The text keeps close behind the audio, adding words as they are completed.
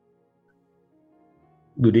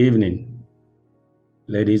Good evening,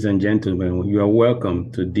 ladies and gentlemen. You are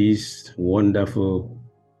welcome to this wonderful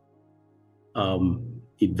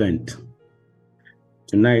event.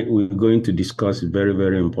 Tonight, we're going to discuss a very,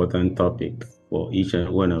 very important topic for each and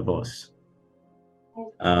one of us.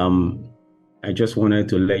 I just wanted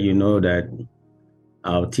to let you know that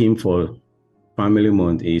our theme for Family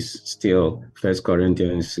Month is still 1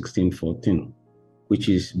 Corinthians 16:14, which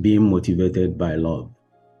is being motivated by love.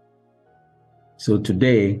 So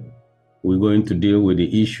today, we're going to deal with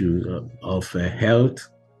the issues of health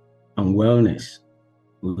and wellness.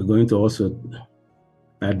 We're going to also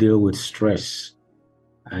deal with stress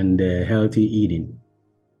and healthy eating.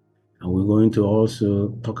 And we're going to also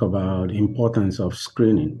talk about the importance of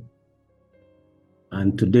screening.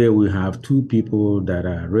 And today we have two people that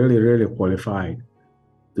are really, really qualified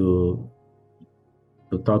to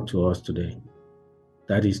talk to us today.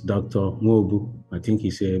 That is Dr. Mobu. I think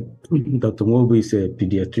Dr. Mobu is a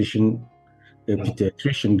pediatrician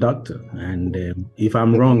doctor. And if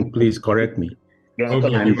I'm wrong, please correct me.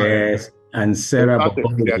 And Sarah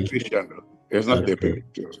Boboli. It's not the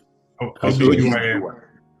pediatrician.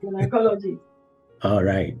 Gynecology. All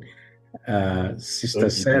right. Sister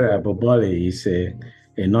Sarah Boboli is a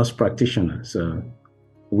nurse practitioner. So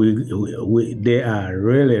they are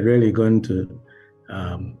really, really going to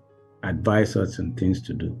advise us on things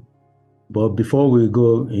to do. But before we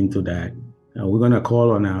go into that, we're going to call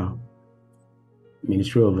on our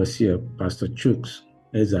Ministry Overseer, Pastor Chuks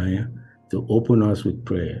Ezaya, to open us with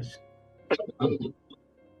prayers.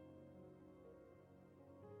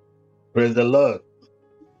 Praise the Lord.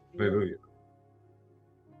 Hallelujah.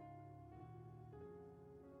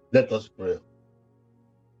 Let us pray.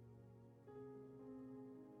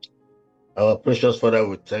 Our precious Father,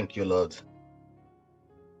 we thank you, Lord.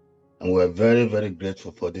 And we're very, very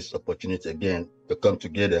grateful for this opportunity again to come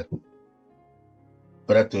together,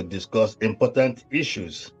 Father, to discuss important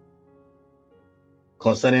issues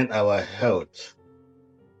concerning our health.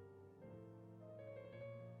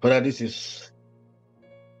 Father, this is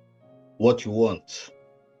what you want.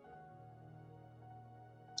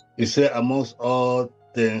 You say amongst all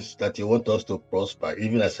things that you want us to prosper,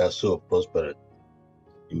 even as our soul prospered.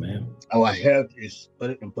 Amen. Our health is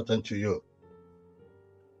very important to you.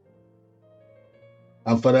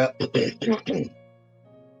 And Father,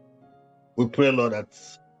 we pray, Lord, that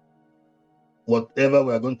whatever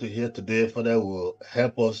we are going to hear today, Father, will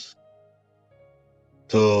help us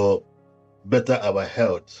to better our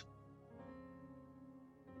health.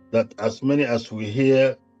 That as many as we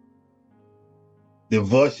hear the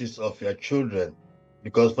voices of your children,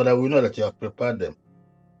 because Father, we know that you have prepared them.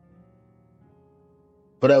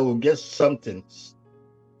 Father, we'll get something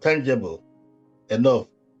tangible enough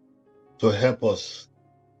to help us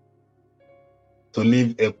to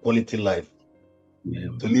live a quality life,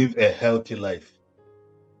 to live a healthy life.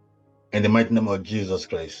 In the mighty name of Jesus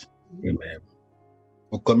Christ. Amen.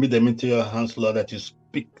 We commit them into your hands, Lord, that you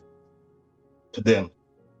speak to them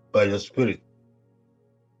by your Spirit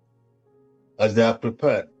as they are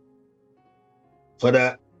prepared.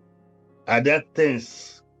 Father, are there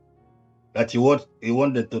things that you want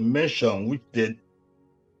them to mention which they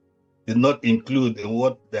did not include in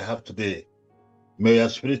what they have today? May your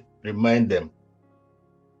Spirit remind them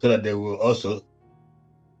so that they will also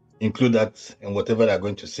include that in whatever they're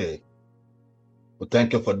going to say. We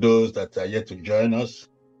thank you for those that are yet to join us.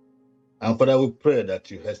 And Father, we pray that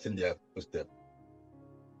you hasten their footsteps.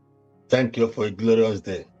 Thank you for a glorious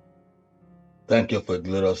day. Thank you for a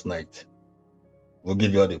glorious night. We'll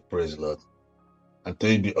give you all the praise, Lord. And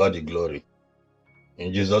to you be all the glory.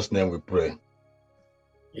 In Jesus' name we pray.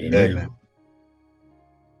 Amen.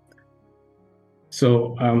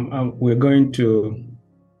 So we're going to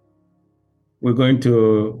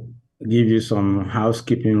give you some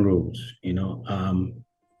housekeeping rules.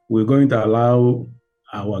 We're going to allow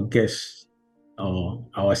our guests or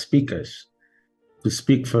our speakers to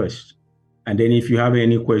speak first. And then if you have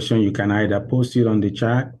any question, you can either post it on the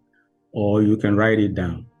chat or you can write it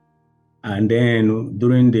down. And then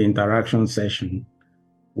during the interaction session,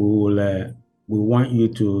 we want you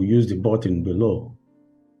to use the button below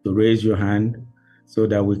to raise your hand so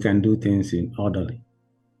that we can do things in orderly.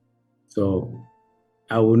 So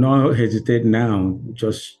I will not hesitate now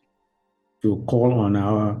just to call on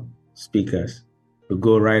our speakers to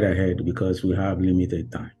go right ahead because we have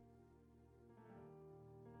limited time.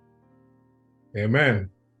 Amen.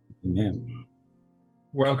 Amen.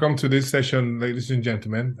 Welcome to this session, ladies and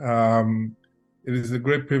gentlemen. It is a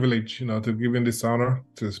great privilege, to be given this honor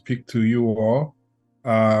to speak to you all.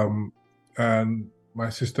 And my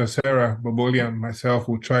sister Sarah Boboli and myself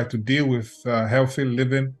will try to deal with healthy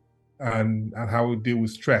living and how we deal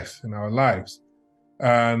with stress in our lives.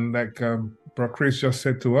 And like Bro Chris just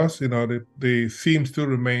said to us, the theme still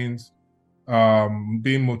remains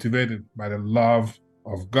being motivated by the love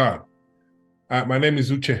of God. My name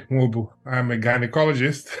is Uche Nwobu. I'm a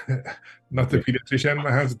gynecologist, not a pediatrician. My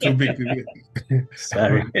hands are too big to be.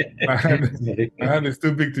 Sorry. my hand is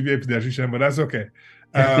too big to be a pediatrician, but that's okay.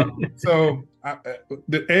 So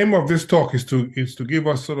the aim of this talk is to give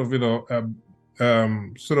us sort of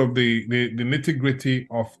sort of the nitty-gritty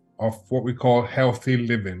of what we call healthy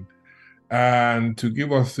living, and to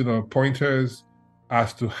give us pointers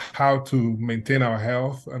as to how to maintain our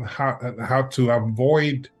health and how to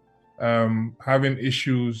avoid having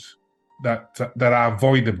issues that are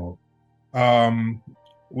avoidable.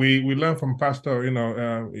 We learned from Pastor,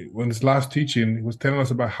 when his last teaching, he was telling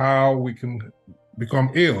us about how we can become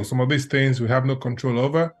ill. Some of these things we have no control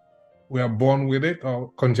over. We are born with it,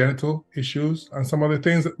 or congenital issues, and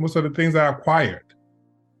most of the things are acquired.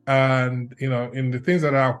 And in the things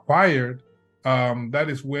that are acquired, that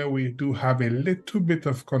is where we do have a little bit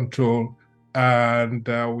of control. And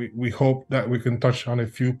we hope that we can touch on a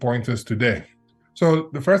few pointers today. So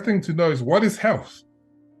the first thing to know is, what is health?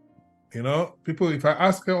 People, if I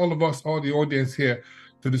ask all of us, all the audience here,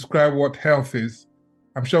 to describe what health is,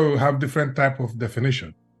 I'm sure we'll have different type of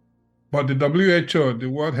definition. But the WHO, the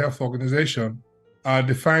World Health Organization,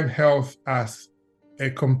 define health as a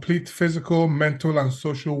complete physical, mental, and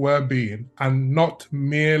social well-being, and not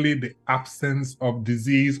merely the absence of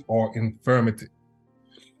disease or infirmity.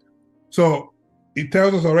 So it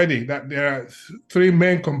tells us already that there are three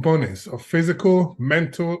main components of physical,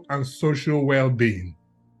 mental, and social well-being.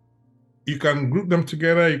 You can group them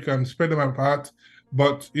together, you can spread them apart,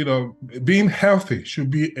 but being healthy should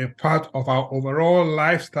be a part of our overall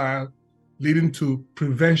lifestyle, leading to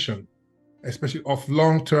prevention, especially of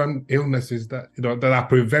long-term illnesses that are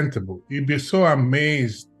preventable. You'd be so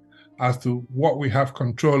amazed as to what we have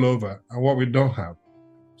control over and what we don't have.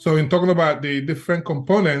 So in talking about the different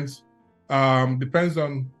components, depends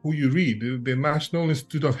on who you read. The National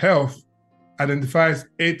Institute of Health identifies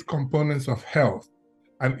 8 components of health,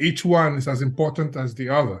 and each one is as important as the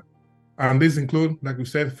other. And these include, like we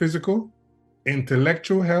said, physical,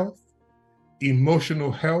 intellectual health,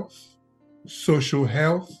 emotional health, social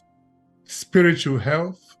health, spiritual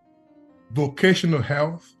health, vocational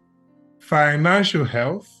health, financial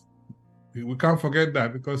health. We can't forget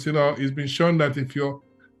that, because it's been shown that if you're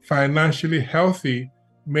financially healthy,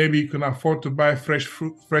 maybe you can afford to buy fresh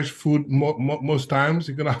food most times.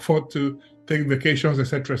 You can afford to take vacations,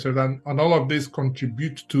 etc., etc. And all of this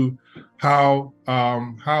contributes to how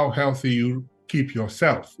healthy you keep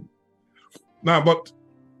yourself. Now, but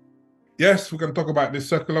yes, we can talk about the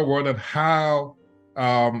circular world and how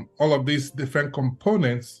all of these different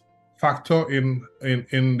components factor in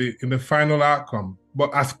the final outcome.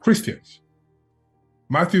 But as Christians,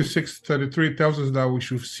 Matthew 6:33 tells us that we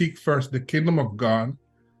should seek first the kingdom of God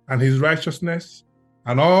and his righteousness,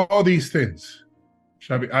 and all these things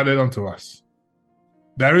shall be added unto us.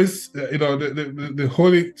 There is, the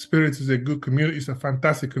Holy Spirit is a good community, it's a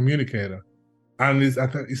fantastic communicator, and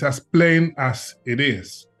it's as plain as it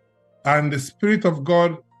is. And the Spirit of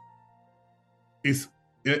God is,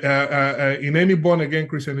 in any born-again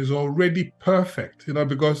Christian, is already perfect,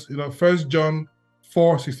 because, 1 John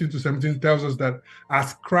 4:16-17 tells us that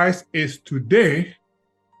as Christ is today,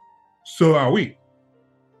 so are we.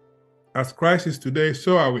 As Christ is today,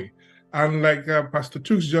 so are we. And like Pastor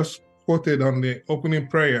Chooks just quoted on the opening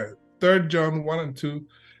prayer, 3 John 1 and 2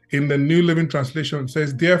 in the New Living Translation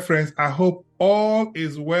says, "Dear friends, I hope all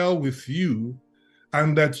is well with you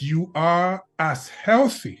and that you are as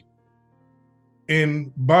healthy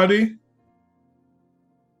in body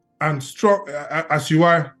and strong as you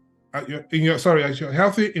are, as you're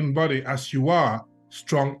healthy in body as you are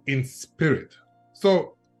strong in spirit."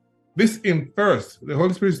 So this infers, the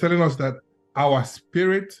Holy Spirit is telling us that our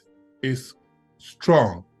spirit is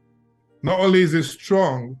strong. Not only is it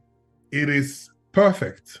strong, it is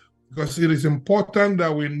perfect, because it is important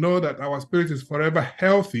that we know that our spirit is forever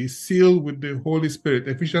healthy, sealed with the Holy Spirit.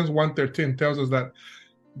 Ephesians 1:13 tells us that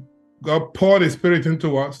God poured his Spirit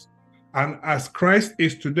into us, and as Christ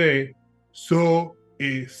is today, so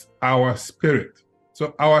is our spirit.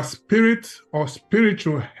 So our spirit or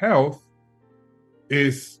spiritual health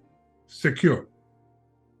is secure.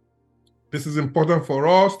 This is important for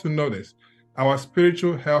us to know this. Our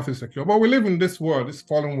spiritual health is secure. But we live in this world, this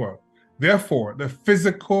fallen world. Therefore, the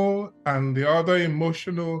physical and the other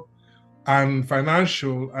emotional and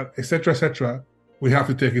financial, etc., we have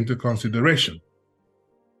to take into consideration.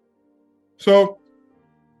 So,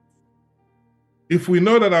 if we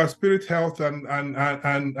know that our spirit health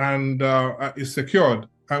is secured,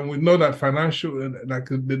 and we know that financial, like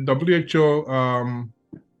the WHO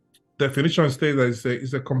definition states that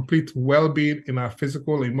it's a complete well-being in our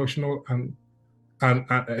physical, emotional, and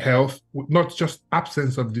health, not just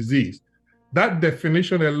absence of disease. That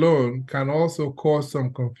definition alone can also cause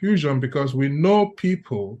some confusion, because we know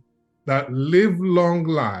people that live long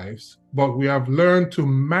lives, but we have learned to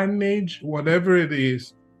manage whatever it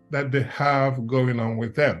is that they have going on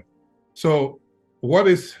with them. So what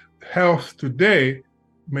is health today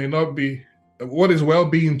may not be, what is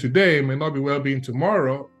well-being today may not be well-being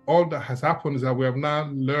tomorrow. All that has happened is that we have now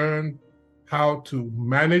learned how to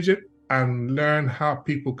manage it and learn how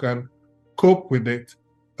people can cope with it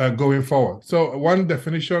going forward. So one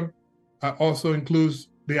definition also includes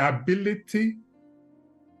the ability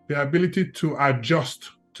to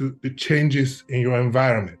adjust to the changes in your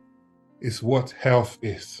environment is what health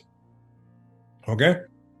is. Okay?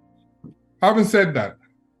 Having said that,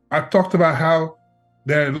 I talked about how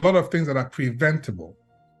there are a lot of things that are preventable.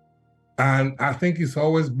 And I think it's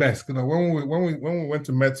always best, when we went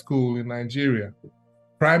to med school in Nigeria,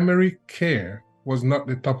 primary care was not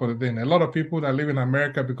the top of the thing. A lot of people that live in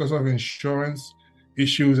America, because of insurance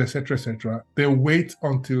issues, etc., they wait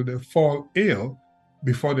until they fall ill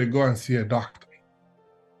before they go and see a doctor,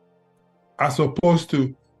 as opposed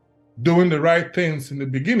to doing the right things in the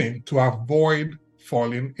beginning to avoid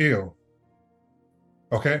falling ill.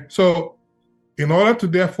 Okay, so in order to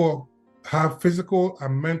therefore have physical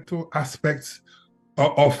and mental aspects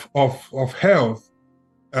of health,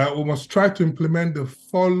 we must try to implement the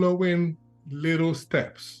following little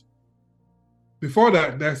steps. Before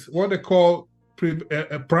that, there's what they call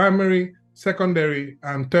primary, secondary,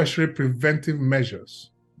 and tertiary preventive measures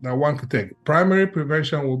that one could take. Primary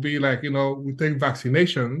prevention will be like, we take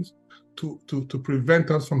vaccinations to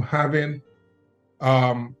prevent us from having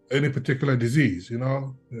any particular disease,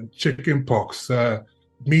 chicken pox,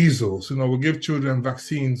 measles. We give children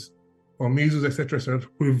vaccines for measles, etc., to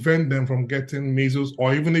prevent them from getting measles,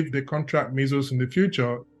 or even if they contract measles in the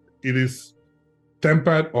future, it is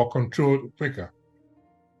tempered or controlled quicker.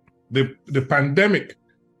 The pandemic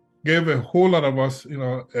gave a whole lot of us,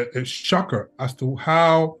 a shocker as to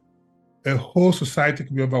how a whole society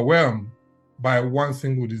can be overwhelmed by one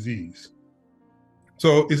single disease.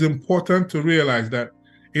 So it's important to realize that,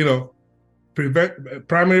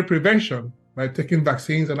 primary prevention by taking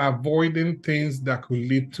vaccines and avoiding things that could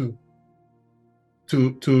lead to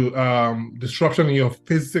disruption in your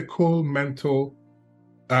physical, mental,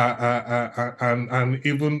 and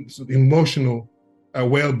even emotional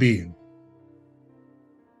well-being.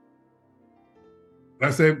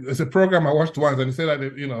 It's a program I watched once, and it said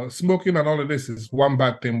that smoking and all of this is one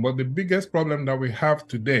bad thing, but the biggest problem that we have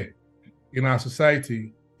today in our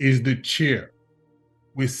society is the chair.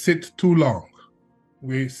 We sit too long.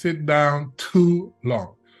 We sit down too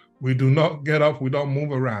long. We do not get up. We don't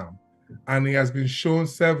move around. And it has been shown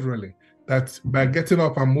severally that by getting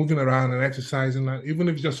up and moving around and exercising, even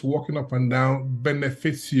if just walking up and down,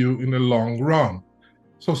 benefits you in the long run.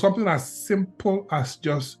 So something as simple as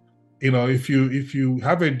just, if you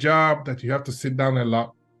have a job that you have to sit down a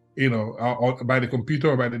lot, or by the computer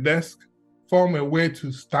or by the desk, form a way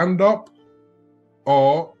to stand up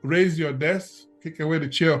or raise your desk, kick away the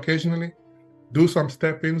chair occasionally, do some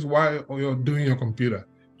step-ins while you're doing your computer.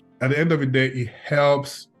 At the end of the day, it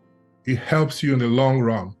helps you in the long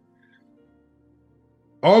run.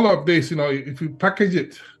 All of this, if you package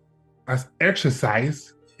it as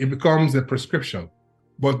exercise, it becomes a prescription.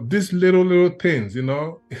 But these little things,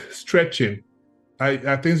 stretching,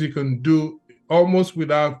 are things you can do almost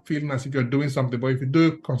without feeling as if you're doing something. But if you do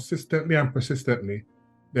it consistently and persistently,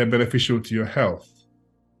 they're beneficial to your health.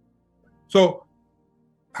 So,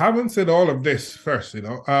 having said all of this first,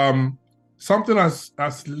 something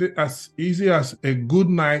as easy as a good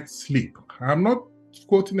night's sleep. I'm not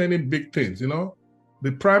quoting any big things,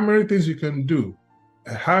 The primary things you can do,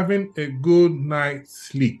 having a good night's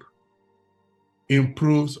sleep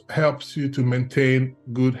helps you to maintain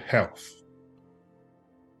good health.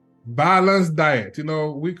 Balanced diet.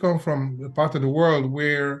 We come from a part of the world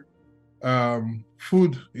where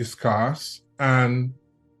food is scarce and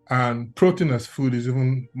proteinous food is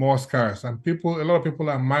even more scarce. And a lot of people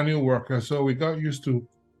are manual workers, so we got used to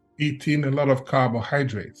eating a lot of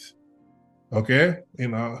carbohydrates. Okay,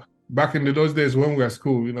 back in those days when we were at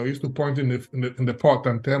school, used to point in the pot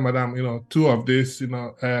and tell madam, 2 of this,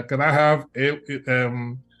 can I have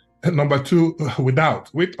number 2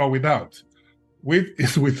 with or without? With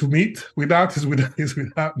is with meat, without is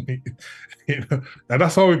without meat. And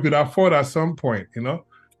that's all we could afford at some point.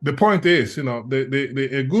 The point is, a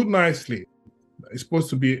good night's sleep is supposed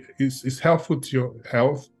to be is helpful to your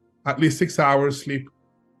health. At least 6 hours sleep,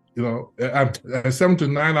 7 to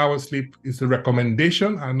 9 hours sleep is a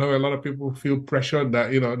recommendation. I know a lot of people feel pressured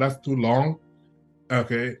that that's too long.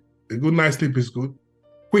 Okay, a good night's sleep is good.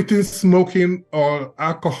 Quitting smoking or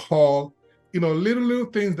alcohol, little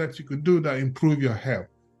things that you could do that improve your health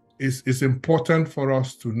is important for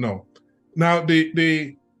us to know. Now,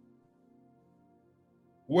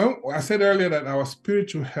 well, I said earlier that our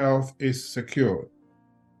spiritual health is secure.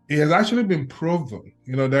 It has actually been proven.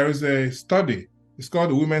 There is a study. It's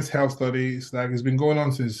called the Women's Health Study. It's been going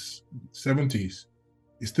on since 70s.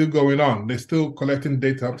 It's still going on. They're still collecting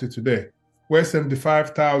data up to today, where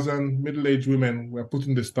 75,000 middle-aged women were put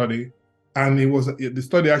in the study. And the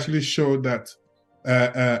study actually showed that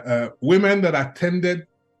women that attended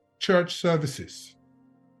church services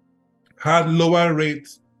had lower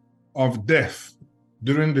rates of death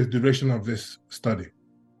during the duration of this study.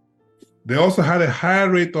 They also had a higher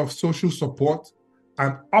rate of social support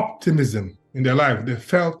and optimism in their life. They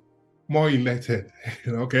felt more elated,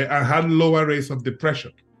 and had lower rates of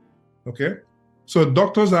depression, So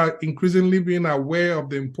doctors are increasingly being aware of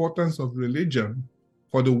the importance of religion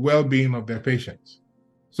for the well-being of their patients.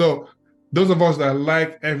 So those of us that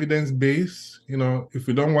like evidence-based, if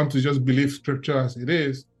we don't want to just believe scripture as it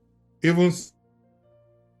is, even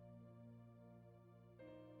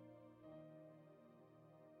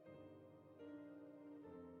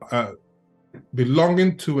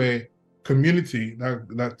belonging to a community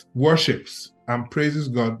that worships and praises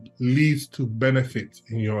God leads to benefit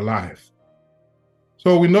in your life.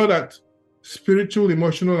 So we know that spiritual,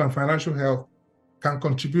 emotional, and financial health can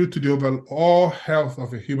contribute to the overall health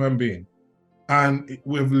of a human being. And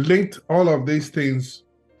we've linked all of these things.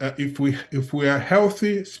 If we are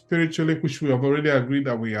healthy spiritually, which we have already agreed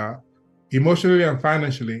that we are, emotionally and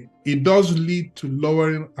financially, it does lead to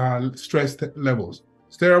lowering our stress levels.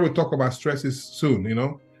 Sarah will talk about stresses soon,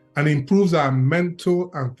 and improves our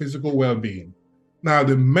mental and physical well-being. Now,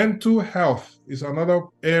 the mental health is another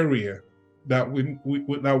area that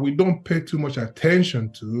we don't pay too much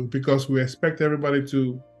attention to, because we expect everybody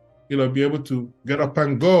to, be able to get up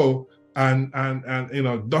and go and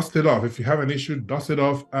dust it off. If you have an issue, dust it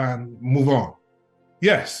off and move on.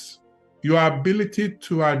 Yes, your ability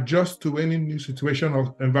to adjust to any new situation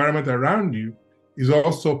or environment around you is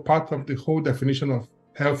also part of the whole definition of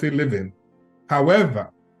healthy living.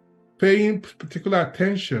 However, paying particular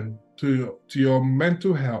attention to your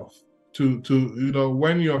mental health, to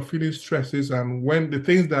when you're feeling stresses and when the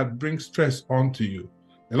things that bring stress onto you,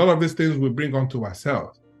 a lot of these things we bring onto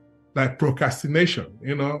ourselves, like procrastination.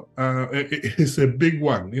 It's a big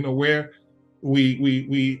one. Where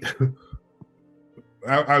we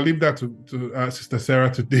I'll leave that to Sister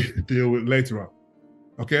Sarah to deal with later on.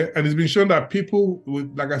 Okay, and it's been shown that people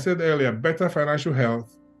with, like I said earlier, better financial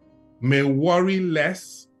health may worry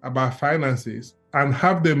less about finances and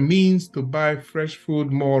have the means to buy fresh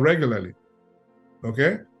food more regularly.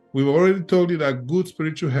 Okay, we've already told you that good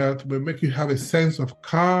spiritual health will make you have a sense of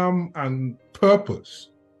calm and purpose.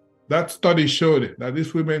 That study showed it, that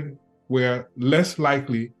these women were less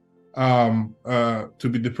likely to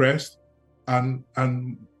be depressed and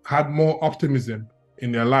had more optimism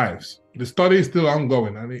in their lives. The study is still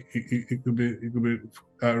ongoing, and it could be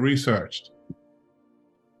researched.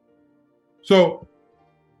 So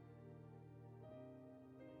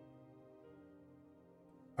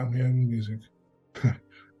I'm hearing music.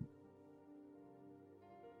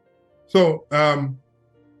 So I'm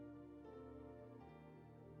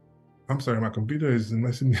sorry, my computer is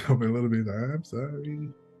messing me up a little bit. I'm sorry.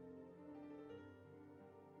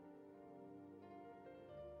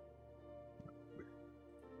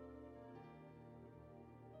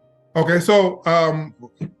 Okay, so I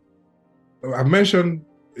mentioned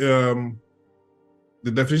the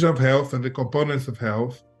definition of health and the components of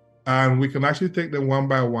health, and we can actually take them one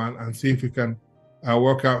by one and see if we can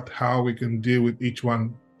work out how we can deal with each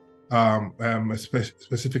one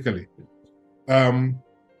specifically.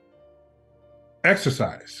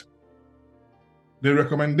 Exercise. The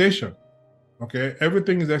recommendation. Okay,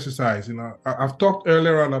 everything is exercise. I've talked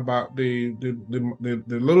earlier on about the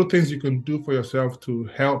little things you can do for yourself to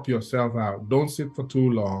help yourself out. Don't sit for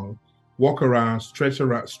too long. Walk around,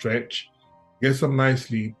 stretch, get some nice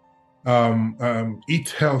sleep, eat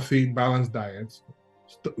healthy, balanced diets,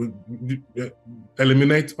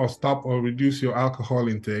 eliminate or stop or reduce your alcohol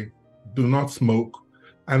intake, do not smoke,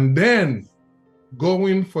 and then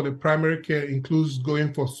going for the primary care includes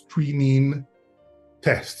going for screening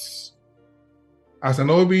tests. As an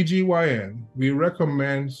OBGYN, we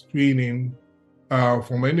recommend screening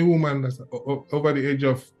from any woman that's over the age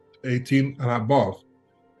of 18 and above.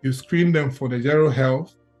 you screen them for the general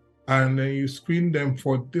health, and then you screen them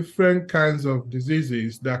for different kinds of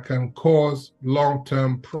diseases that can cause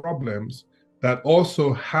long-term problems that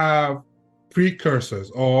also have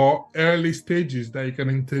precursors or early stages that you can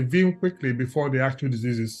intervene quickly before the actual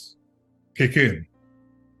diseases kick in.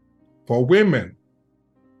 For women,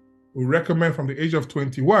 we recommend from the age of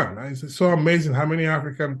 21. And it's so amazing how many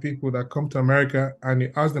African people that come to America and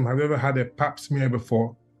you ask them, have you ever had a pap smear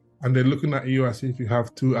before? And they're looking at you as if you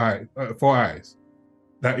have 4 eyes.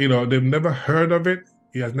 That, they've never heard of it.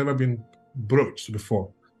 It has never been broached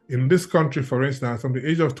before. In this country, for instance, from the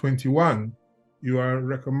age of 21, you are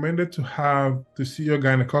recommended to see your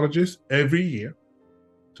gynecologist every year,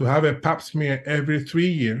 to have a pap smear every 3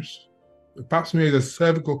 years. The pap smear is a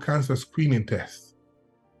cervical cancer screening test.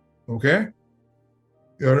 Okay?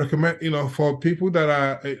 You recommend, for people that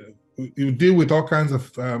are, you deal with all kinds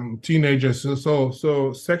of teenagers.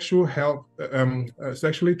 So sexual health,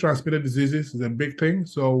 sexually transmitted diseases is a big thing.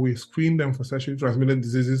 So we screen them for sexually transmitted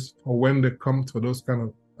diseases for when they come for those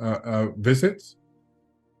kind of visits.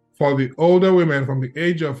 For the older women, from the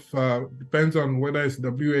age of, depends on whether it's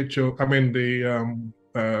WHO,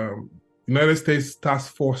 the United States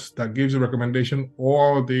Task Force that gives a recommendation,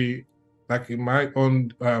 or like in my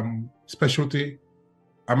own specialty,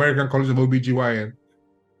 American College of OBGYN,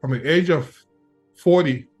 from the age of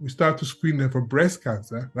 40, we start to screen them for breast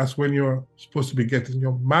cancer. That's when you're supposed to be getting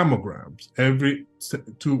your mammograms every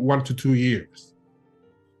 1 to 2 years.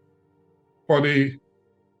 For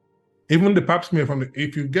even the pap smear,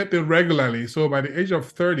 if you get it regularly, so by the age of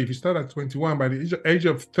 30, if you start at 21, by the age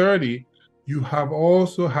of 30, you have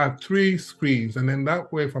also had 3 screens. And then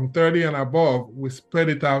that way, from 30 and above, we spread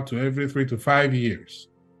it out to every 3 to 5 years.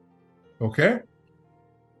 Okay?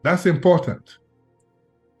 That's important.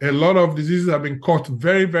 A lot of diseases have been caught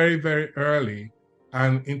very, very, very early,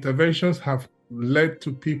 and interventions have led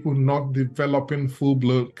to people not developing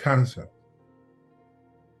full-blown cancer.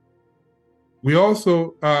 We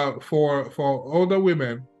also, for older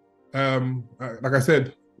women, like I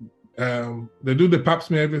said, they do the pap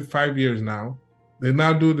smear every 5 years now. They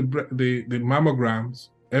now do the mammograms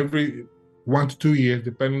every 1 to 2 years,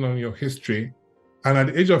 depending on your history. And at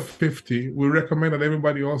the age of 50, we recommend that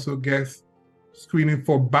everybody also gets screening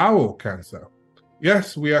for bowel cancer.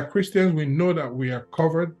 Yes, we are Christians. We know that we are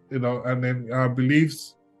covered, and then our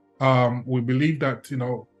beliefs, we believe that,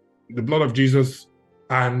 the blood of Jesus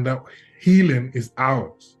and healing is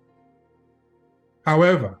ours.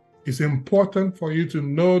 However, it's important for you to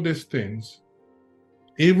know these things,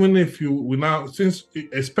 even if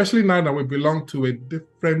especially now that we belong to a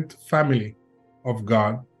different family of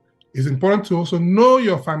God. It's important to also know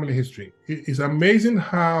your family history. It's amazing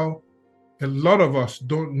how a lot of us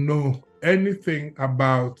don't know anything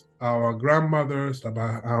about our grandmothers,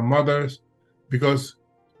 about our mothers, because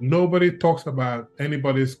nobody talks about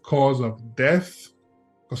anybody's cause of death.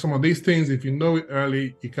 Because some of these things, if you know it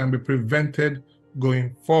early, it can be prevented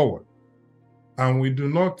going forward. And we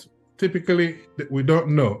don't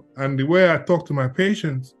know. And the way I talk to my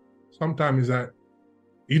patients sometimes is that,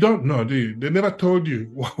 you don't know, do you? They never told you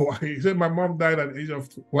why. You said, my mom died at the age of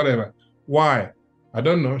whatever. Why? I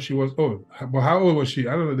don't know. She was old. But how old was she?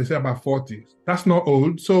 I don't know. They say about 40. That's not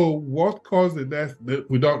old. So what caused the death?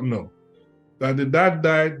 We don't know. That the dad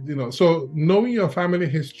died, So knowing your family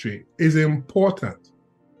history is important,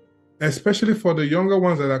 especially for the younger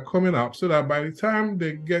ones that are coming up, so that by the time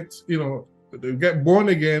they get, they get born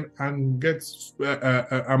again and get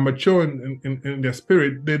mature in their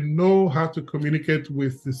spirit, they know how to communicate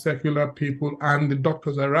with the secular people and the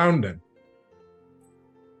doctors around them.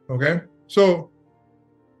 Okay? So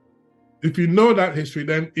if you know that history,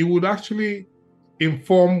 then it would actually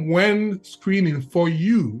inform when screening for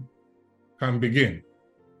you can begin.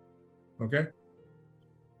 Okay?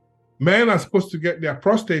 Men are supposed to get their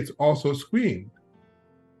prostates also screened.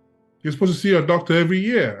 You're supposed to see your doctor every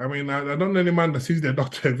year. I mean, I don't know any man that sees their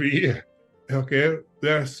doctor every year. Okay?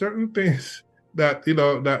 There are certain things that,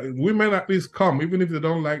 that women at least come, even if they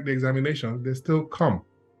don't like the examination, they still come.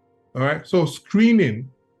 All right? So screening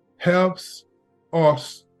helps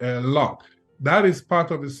us a lot. That is part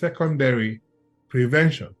of the secondary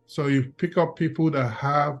prevention. So you pick up people that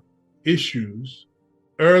have issues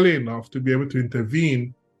early enough to be able to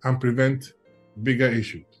intervene and prevent bigger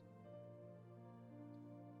issues.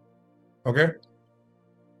 Okay?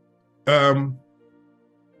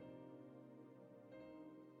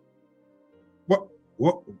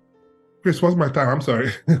 What, Chris, what's my time? I'm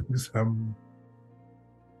sorry.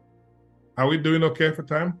 Are we doing okay for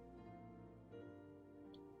time?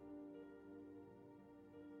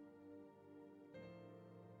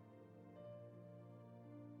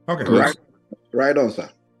 Okay. Right on, sir.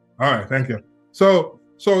 All right, thank you. So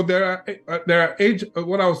there are age.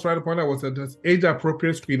 What I was trying to point out was that there's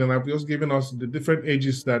age-appropriate screening, and I've just given us the different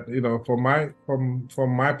ages that, you know, from my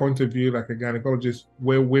point of view, like a gynecologist,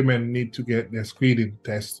 where women need to get their screening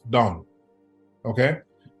tests done. Okay.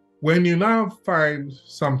 When you now find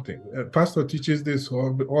something, pastor teaches this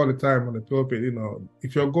all the time on the pulpit, you know,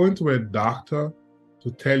 if you're going to a doctor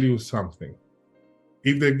to tell you something,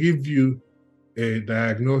 if they give you a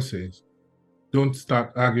diagnosis, don't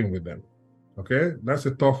start arguing with them, okay? That's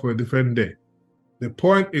a talk for a different day. The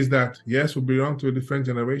point is that, yes, we belong to a different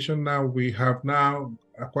generation now. We have now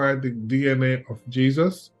acquired the DNA of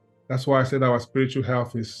Jesus. That's why I said our spiritual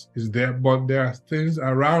health is there, but there are things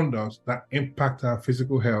around us that impact our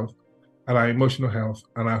physical health and our emotional health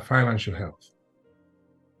and our financial health.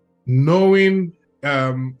 Knowing,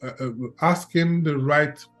 asking the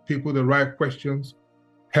right people the right questions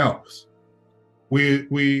helps.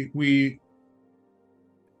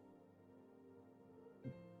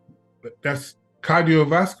 That's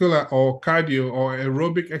cardiovascular or cardio or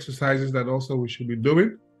aerobic exercises that also we should be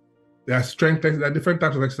doing. There are different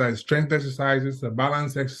types of exercises, strength exercises,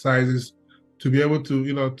 balance exercises, to be able to,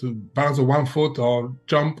 you know, to balance on one foot or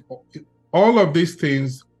jump. All of these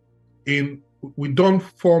things, we don't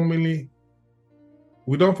formally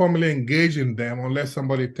engage in them unless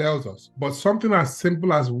somebody tells us. But something as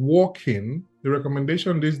simple as walking, the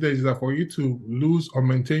recommendation these days is that for you to lose or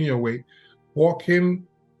maintain your weight, walking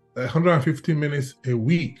 150 minutes a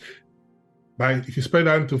week, if you spread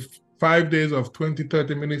that into 5 days of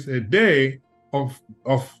 20-30 minutes a day of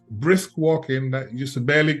brisk walking that you just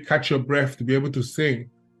barely catch your breath to be able to sing,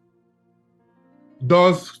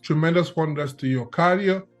 does tremendous wonders to your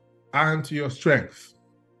cardio and to your strength.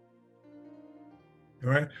 All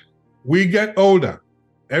right? We get older.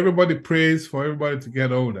 Everybody prays for everybody to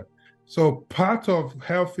get older. So part of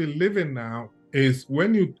healthy living now is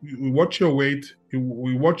when you watch your weight, you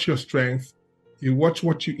watch your strength, you watch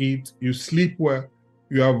what you eat, you sleep well,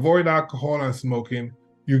 you avoid alcohol and smoking,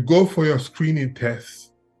 you go for your screening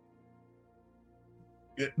tests.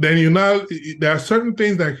 Then there are certain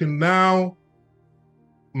things that you can now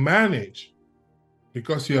manage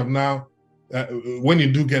because you have now, when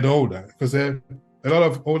you do get older, because a lot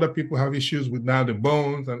of older people have issues with now the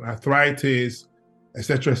bones and arthritis,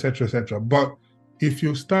 etc., etc., etc. But if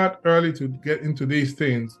you start early to get into these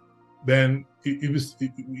things, then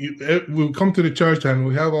we'll come to the church and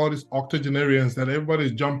we have all these octogenarians that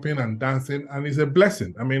everybody's jumping and dancing, and it's a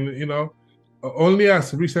blessing. I mean, you know, only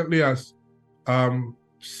as recently as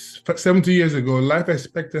 70 years ago, life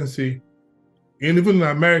expectancy, and even in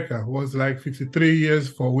America, was like 53 years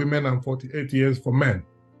for women and 48 years for men.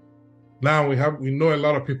 Now we know a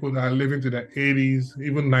lot of people that are living to their 80s,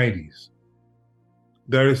 even 90s.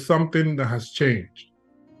 There is something that has changed.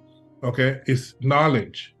 Okay, it's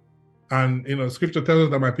knowledge. And, you know, scripture tells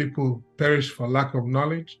us that my people perish for lack of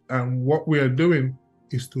knowledge. And what we are doing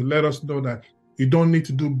is to let us know that you don't need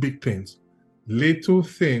to do big things. Little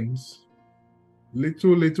things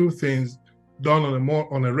done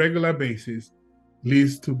on a regular basis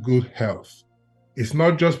leads to good health. It's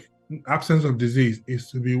not just absence of disease,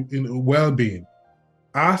 it's to be in well-being.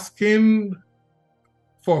 Asking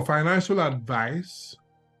for financial advice,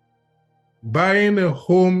 buying a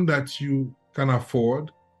home that you can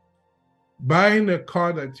afford, buying a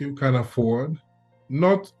car that you can afford,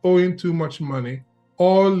 not owing too much money,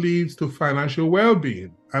 all leads to financial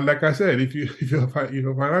well-being. And like I said, if your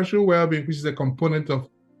financial well-being, which is a component of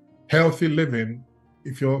healthy living,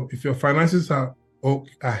 if your finances are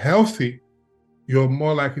healthy, you're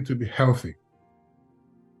more likely to be healthy.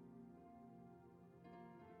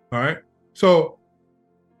 All right. So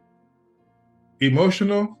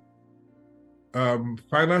emotional,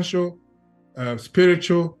 financial,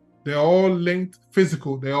 spiritual, they're all linked.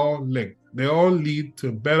 Physical, they're all linked. They all lead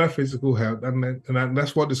to better physical health, and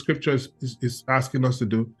that's what the scripture is asking us to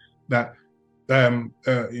do. That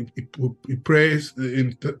it prays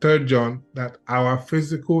in 3 John that our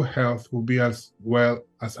physical health will be as well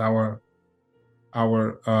as our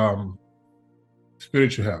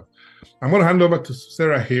spiritual health. I'm going to hand over to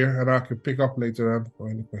Sarah here, and I can pick up later on for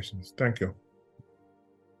any questions. Thank you.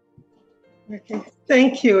 Okay,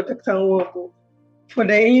 thank you, Dr. Nwogu, for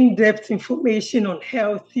the in-depth information on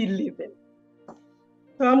healthy living.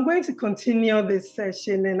 So I'm going to continue this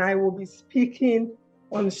session, and I will be speaking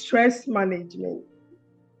on stress management.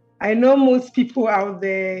 I know most people out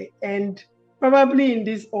there, and probably in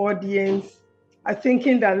this audience, are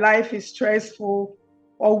thinking that life is stressful,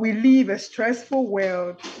 or we live in a stressful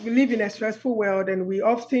world, and we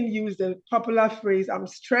often use the popular phrase, "I'm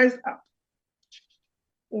stressed out."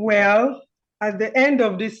 Well, at the end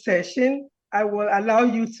of this session, I will allow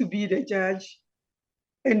you to be the judge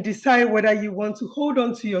and decide whether you want to hold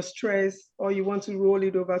on to your stress or you want to roll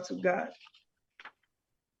it over to God.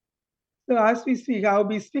 So as we speak, I'll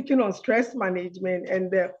be speaking on stress management,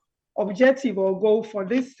 and the objective or goal for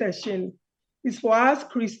this session is for us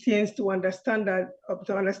Christians to understand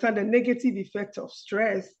the negative effect of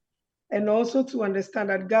stress, and also to understand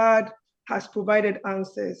that God has provided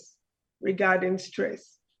answers regarding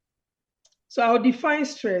stress. So I'll define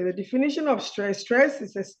stress. The definition of stress: stress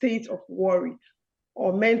is a state of worry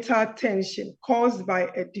or mental tension caused by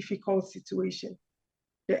a difficult situation.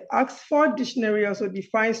 The Oxford Dictionary also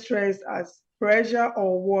defines stress as pressure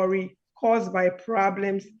or worry caused by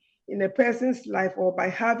problems in a person's life or by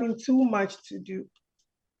having too much to do.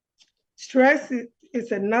 Stress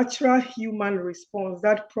is a natural human response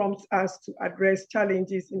that prompts us to address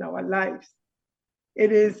challenges in our lives.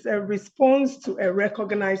 It is a response to a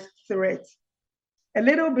recognized threat. A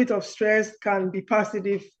little bit of stress can be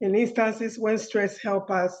positive in instances when stress helps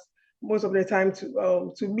us most of the time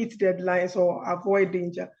to meet deadlines or avoid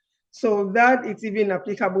danger. So that it's even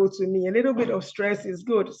applicable to me. A little bit of stress is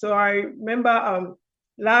good. So I remember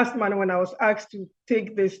last month when I was asked to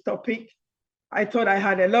take this topic, I thought I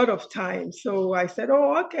had a lot of time. So I said,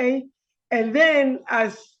 oh, okay. And then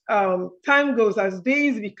as time goes, as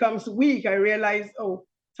days becomes week, I realized, oh,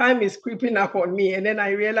 time is creeping up on me. And then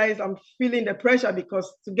I realized I'm feeling the pressure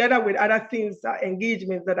because together with other things,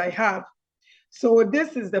 engagements that I have. So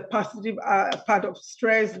this is the positive part of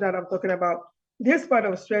stress that I'm talking about. This part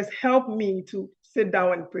of stress helped me to sit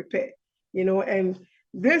down and prepare, and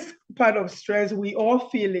this part of stress, we all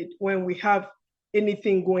feel it when we have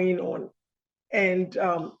anything going on. And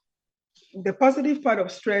the positive part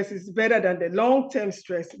of stress is better than the long-term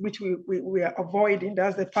stress, which we are avoiding.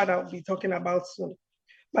 That's the part I'll be talking about soon.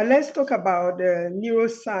 But let's talk about the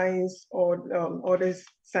neuroscience or the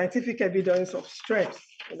scientific evidence of stress,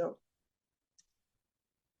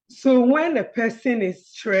 So when a person is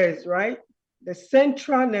stressed, right, the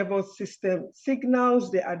central nervous system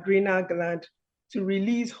signals the adrenal gland to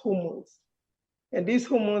release hormones. And these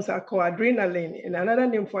hormones are called adrenaline. And another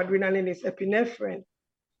name for adrenaline is epinephrine.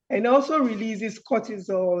 And also releases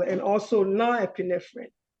cortisol and also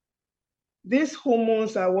norepinephrine. These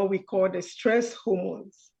hormones are what we call the stress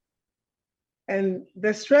hormones. And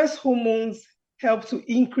the stress hormones help to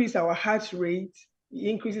increase our heart rate, it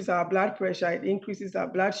increases our blood pressure, it increases our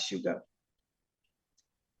blood sugar.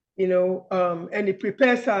 And it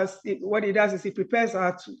prepares us. What it does is it prepares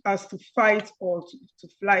us to fight or to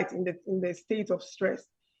flight in the state of stress.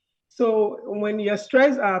 So when you're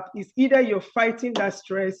stressed up, it's either you're fighting that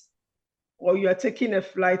stress or you're taking a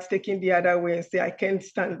flight, taking the other way and say, I can't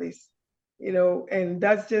stand this, and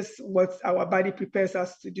that's just what our body prepares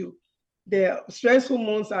us to do. The stress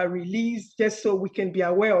hormones are released just so we can be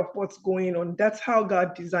aware of what's going on. That's how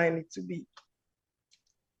God designed it to be.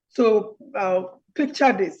 So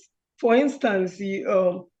picture this. For instance,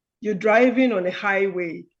 you're driving on a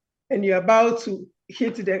highway and you're about to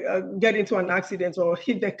get into an accident or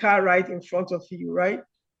hit the car right in front of you, right?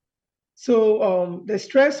 So the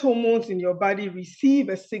stress hormones in your body receive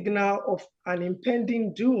a signal of an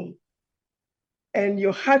impending doom, and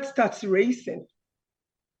your heart starts racing.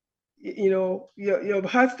 Your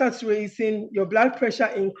heart starts racing, your blood pressure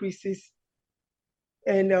increases,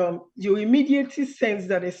 and you immediately sense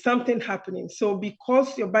that there's something happening. So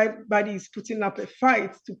because your body is putting up a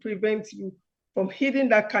fight to prevent you from hitting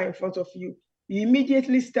that car in front of you, you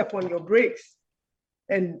immediately step on your brakes.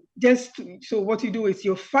 And so what you do is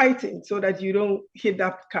you're fighting so that you don't hit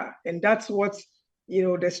that car. And that's what,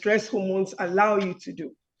 the stress hormones allow you to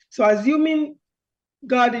do. So assuming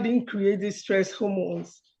God didn't create these stress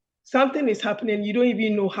hormones, something is happening, you don't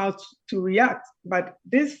even know how to react. But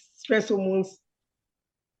these stress hormones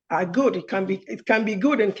are good. It can be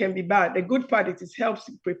good and can be bad. The good part is it helps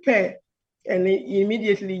you prepare, and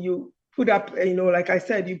immediately you put up, like I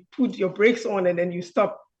said, you put your brakes on and then you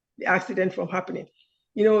stop the accident from happening.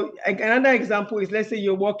 Another example is, let's say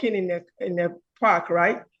you're walking in a park,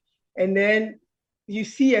 right? And then you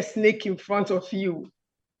see a snake in front of you.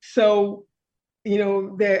 So,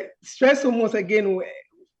 the stress hormones again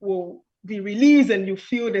will be released and you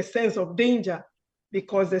feel the sense of danger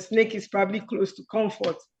because the snake is probably too close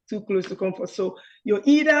to comfort. So you're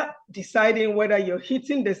either deciding whether you're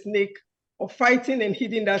hitting the snake or fighting and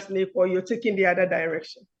hitting that snake, or you're taking the other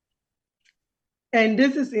direction. And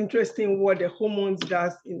this is interesting what the hormones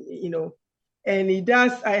does, and it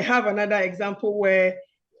does. I have another example where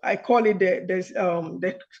I call it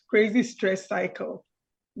the crazy stress cycle,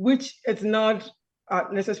 which is not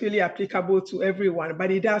necessarily applicable to everyone, but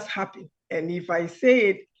it does happen. And if I say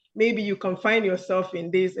it, maybe you can find yourself in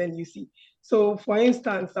this and you see. So for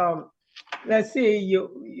instance, let's say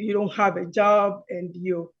you don't have a job and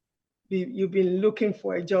you've been looking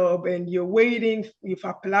for a job and you're waiting, you've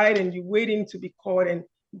applied and you're waiting to be called, and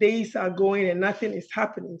days are going and nothing is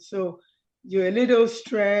happening. So you're a little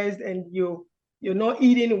stressed and you're not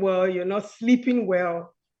eating well, you're not sleeping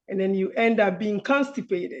well, and then you end up being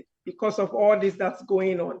constipated because of all this that's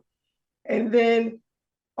going on. And then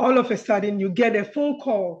all of a sudden you get a phone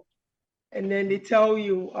call and then they tell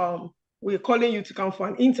you, we're calling you to come for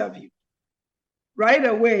an interview. Right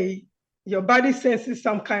away, your body senses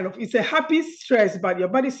some kind of, it's a happy stress, but your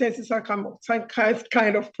body senses some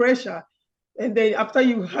kind of pressure. And then after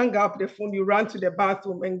you hang up the phone, you run to the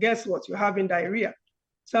bathroom, and guess what? You're having diarrhea.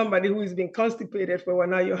 Somebody who has been constipated for a while,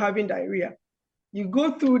 now you're having diarrhea. You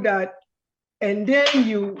go through that, and then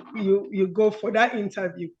you go for that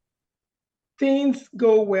interview. Things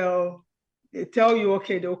go well. They tell you,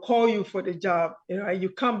 okay, they'll call you for the job. You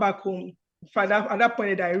come back home. At that point,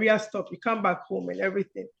 the diarrhea stops. You come back home and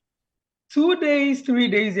everything. 2 days, 3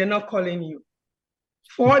 days, they're not calling you.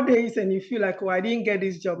 4 days, and you feel like, oh, I didn't get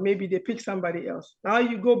this job. Maybe they pick somebody else. Now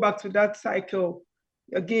you go back to that cycle.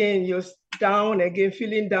 Again, you're down, again,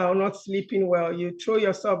 feeling down, not sleeping well. You throw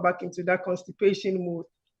yourself back into that constipation mood.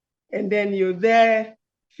 And then you're there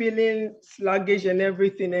feeling sluggish and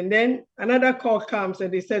everything. And then another call comes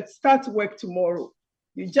and they said, start work tomorrow.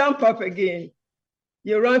 You jump up again.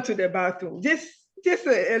 You run to the bathroom. Just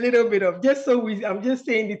a little bit of, I'm just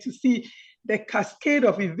saying it to see the cascade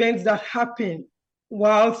of events that happen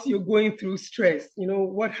whilst you're going through stress.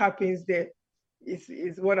 What happens there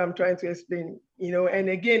is what I'm trying to explain. And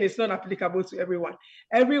again, it's not applicable to everyone.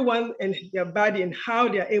 Everyone and their body and how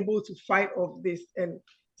they're able to fight off this. And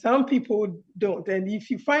some people don't. And if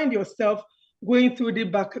you find yourself going through the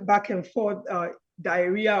back and forth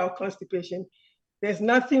diarrhea or constipation, there's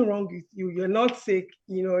nothing wrong with you. You're not sick.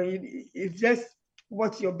 It's just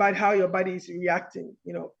how your body is reacting.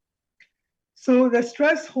 So the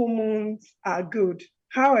stress hormones are good.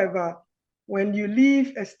 However, when you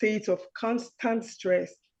live a state of constant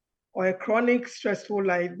stress or a chronic stressful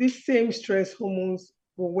life, these same stress hormones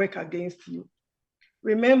will work against you.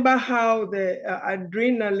 Remember how the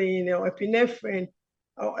adrenaline or epinephrine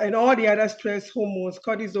and all the other stress hormones,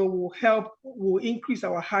 cortisol, will increase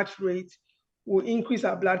our heart rate, will increase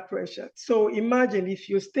our blood pressure. So imagine if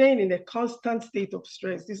you're staying in a constant state of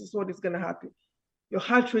stress, this is what is going to happen. Your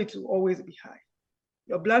heart rate will always be high.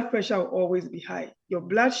 Your blood pressure will always be high. Your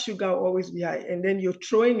blood sugar will always be high. And then you're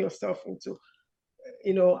throwing yourself into,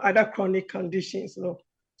 other chronic conditions.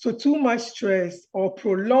 So too much stress or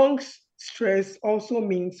prolonged stress also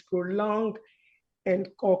means prolonged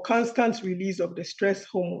or constant release of the stress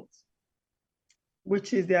hormones,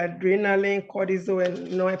 which is the adrenaline, cortisol, and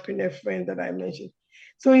norepinephrine that I mentioned.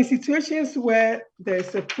 So in situations where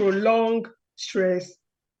there's a prolonged stress,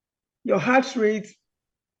 your heart rate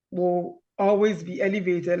will always be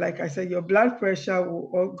elevated. Like I said, your blood pressure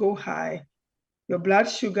will go high. Your blood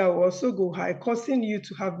sugar will also go high, causing you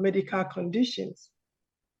to have medical conditions,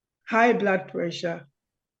 high blood pressure,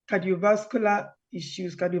 cardiovascular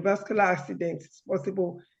issues, cardiovascular accidents,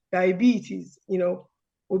 possible diabetes,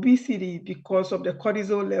 obesity, because of the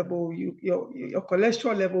cortisol level, your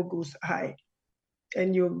cholesterol level goes high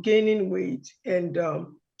and you're gaining weight, and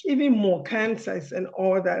even more cancers and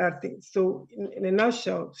all that other things. So in a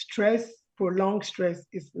nutshell, prolonged stress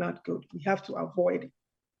is not good. We have to avoid it.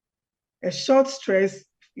 A short stress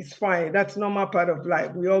is fine. That's normal part of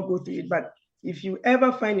life. We all go through it. But if you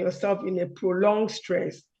ever find yourself in a prolonged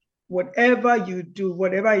stress, whatever you do,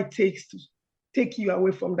 whatever it takes to take you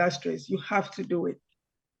away from that stress, you have to do it.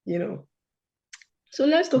 So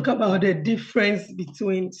let's talk about the difference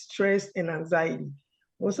between stress and anxiety.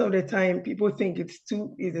 Most of the time, people think it's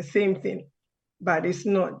the same thing, but it's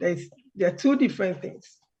not. They're two different things.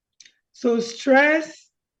 So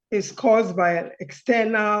stress is caused by an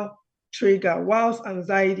external trigger, whilst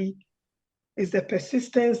anxiety is the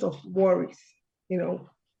persistence of worries.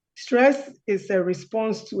 Stress is a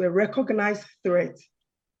response to a recognized threat,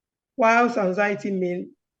 whilst anxiety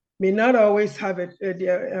may not always have an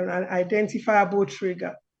identifiable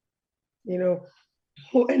trigger.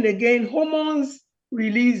 And again, hormones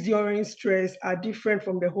released during stress are different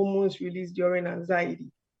from the hormones released during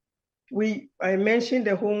anxiety. I mentioned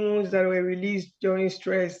the hormones that were released during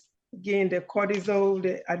stress. Again, the cortisol,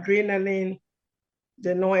 the adrenaline,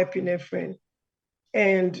 the norepinephrine.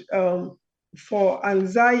 And for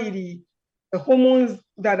anxiety, the hormones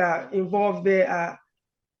that are involved there are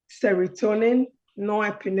serotonin,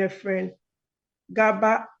 norepinephrine,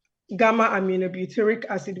 gamma aminobutyric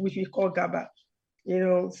acid, which we call GABA.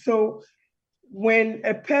 So when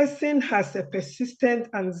a person has a persistent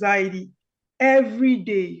anxiety, every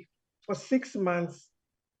day for 6 months,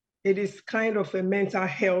 it is kind of a mental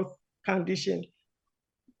health condition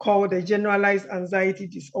called a generalized anxiety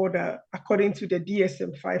disorder, according to the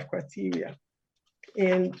DSM-5 criteria.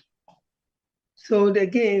 And so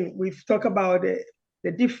again, we've talked about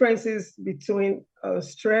the differences between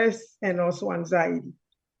stress and also anxiety,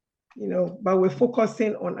 but we're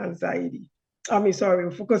focusing on anxiety.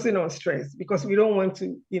 We're focusing on stress because we don't want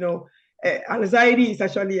to, anxiety is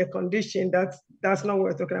actually a condition. That's not what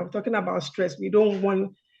we're talking about. We're talking about stress. We don't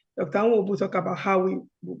want, Dr. Nwobu talk about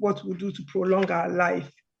what we do to prolong our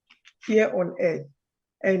life here on earth.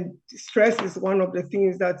 And stress is one of the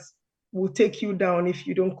things that will take you down if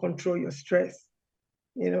you don't control your stress,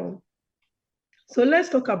 So let's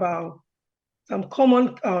talk about some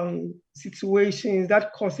common situations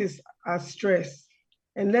that causes our stress.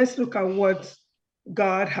 And let's look at what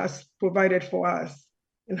God has provided for us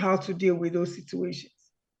and how to deal with those situations.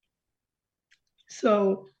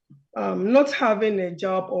 So not having a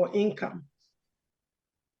job or income.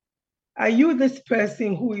 Are you this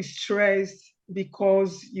person who is stressed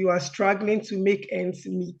because you are struggling to make ends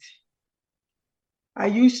meet? Are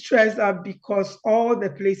you stressed out because all the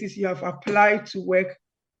places you have applied to work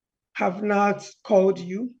have not called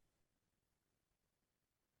you?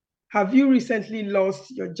 Have you recently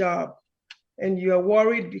lost your job and you are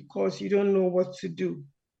worried because you don't know what to do?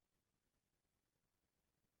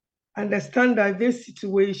 Understand that these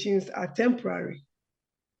situations are temporary.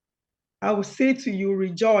 I will say to you,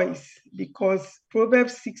 rejoice, because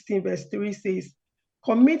Proverbs 16 verse 3 says,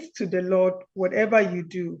 commit to the Lord whatever you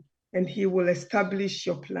do, and he will establish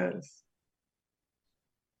your plans.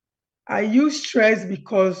 Are you stressed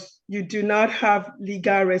because you do not have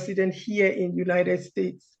legal residence here in the United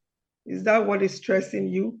States? Is that what is stressing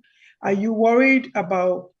you? Are you worried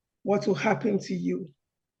about what will happen to you?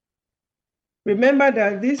 Remember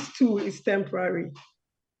that this too is temporary.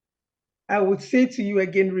 I would say to you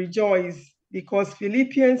again, rejoice, because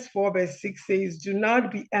Philippians 4 verse 6 says, do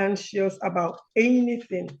not be anxious about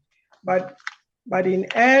anything, but in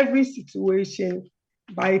every situation,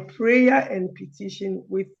 by prayer and petition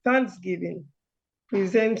with thanksgiving,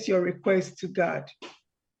 present your request to God.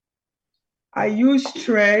 Are you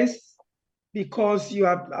stressed because you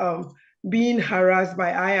are being harassed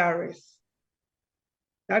by IRS?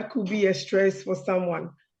 That could be a stress for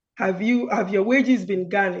someone. Have your wages been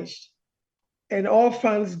garnished and all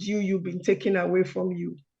funds due you've been taken away from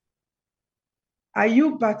you? Are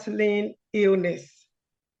you battling illness?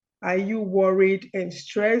 Are you worried and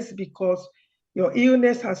stressed because your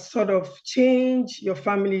illness has sort of changed your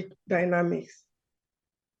family dynamics?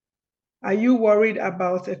 Are you worried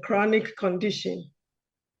about a chronic condition?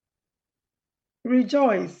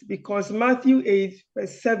 Rejoice, because Matthew 8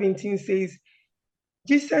 verse 17 says,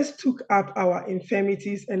 Jesus took up our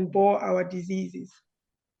infirmities and bore our diseases.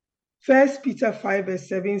 1 Peter 5 verse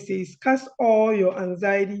 7 says, cast all your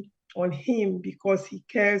anxiety on him because he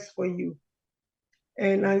cares for you.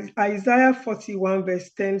 And Isaiah 41 verse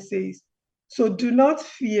 10 says, so do not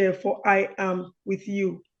fear, for I am with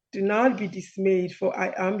you. Do not be dismayed, for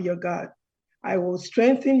I am your God. I will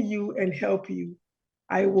strengthen you and help you.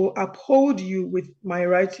 I will uphold you with my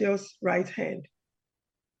righteous right hand.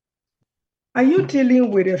 Are you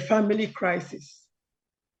dealing with a family crisis?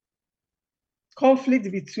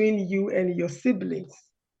 Conflict between you and your siblings?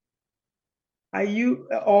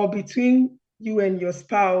 Or between you and your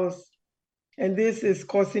spouse, and this is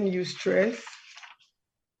causing you stress?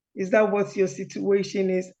 Is that what your situation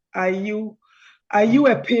is? Are you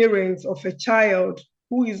a parent of a child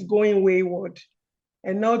who is going wayward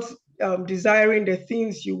and not desiring the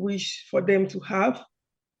things you wish for them to have?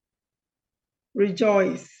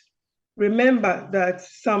 Rejoice. Remember that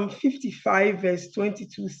Psalm 55 verse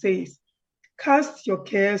 22 says, cast your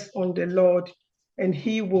cares on the Lord and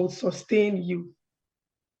he will sustain you.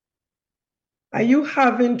 Are you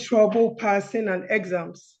having trouble passing an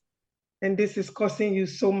exams and this is causing you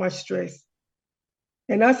so much stress?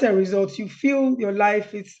 And as a result, you feel your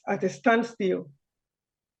life is at a standstill.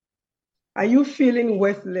 Are you feeling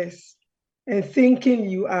worthless and thinking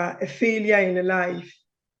you are a failure in life?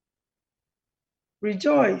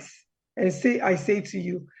 Rejoice and I say to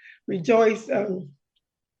you, rejoice.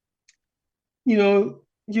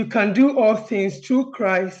 You can do all things through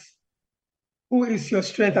Christ, who is your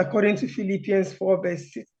strength, according to Philippians 4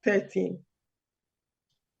 verse 13.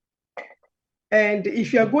 And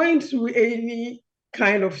if you're going through any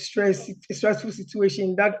kind of stressful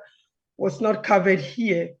situation that was not covered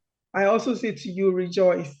here, I also say to you,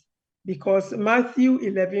 rejoice, because Matthew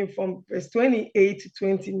 11 from verse 28 to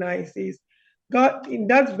 29 says, God, in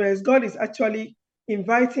that verse, God is actually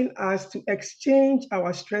inviting us to exchange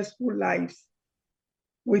our stressful lives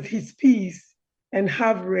with his peace and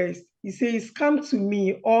have rest. He says, come to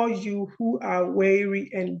me, all you who are weary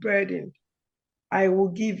and burdened. I will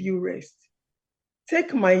give you rest.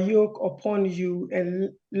 Take my yoke upon you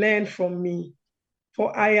and learn from me,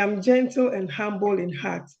 for I am gentle and humble in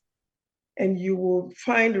heart, and you will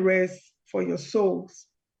find rest for your souls.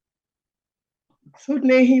 So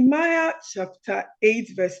Nehemiah chapter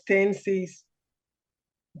 8, verse 10 says,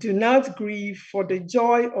 do not grieve, for the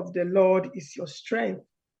joy of the Lord is your strength.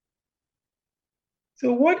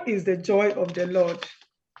 So what is the joy of the Lord?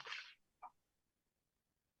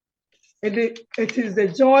 It is the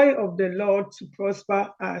joy of the Lord to prosper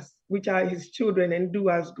us, which are his children, and do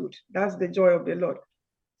us good. That's the joy of the Lord.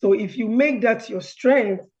 So if you make that your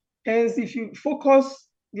strength, hence if you focus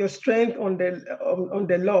your strength on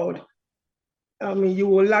the Lord, you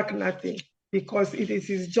will lack nothing, because it is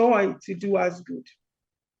his joy to do us good.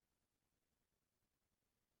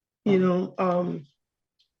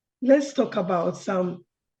 Let's talk about some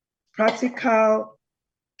practical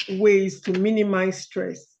ways to minimize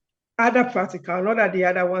stress. Other practical, not that the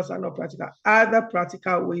other ones are not practical, other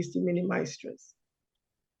practical ways to minimize stress.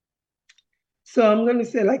 So I'm going to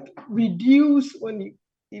say, like, reduce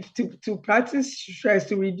to practice stress,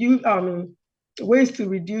 to reduce, ways to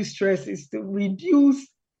reduce stress is to reduce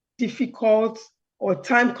difficult or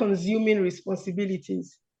time-consuming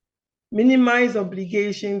responsibilities, minimize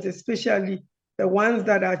obligations, especially the ones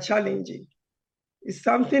that are challenging. If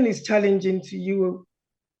something is challenging to you,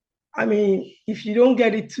 if you don't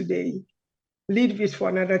get it today, leave it for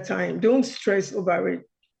another time. Don't stress over it.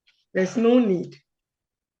 There's no need.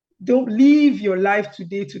 Don't live your life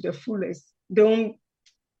today to the fullest. Don't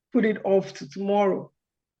put it off to tomorrow.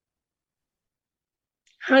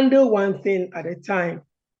 Handle one thing at a time.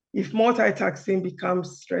 If multitasking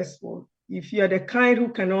becomes stressful, if you are the kind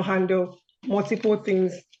who cannot handle multiple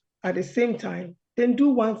things at the same time, then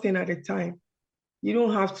do one thing at a time. You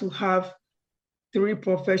don't have to have 3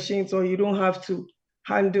 professions, or you don't have to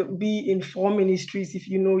be in 4 ministries if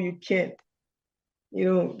you know you can.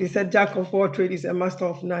 They said jack of all trades is a master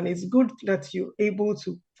of none. It's good that you're able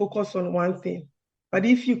to focus on one thing. But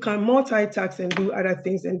if you can multitask and do other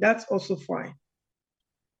things, then that's also fine.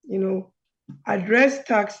 Address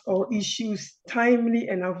tasks or issues timely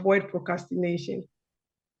and avoid procrastination.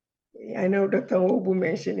 I know Dr. Obu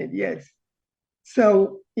mentioned it, yes.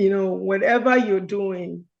 So, whatever you're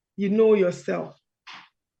doing, yourself.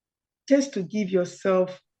 Just to give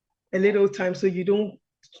yourself a little time so you don't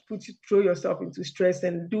throw yourself into stress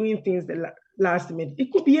and doing things the last minute.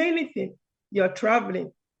 It could be anything. You're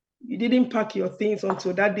traveling. You didn't pack your things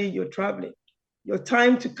until that day you're traveling. Your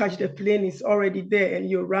time to catch the plane is already there, and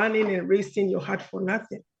you're running and racing your heart for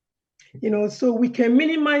nothing. So we can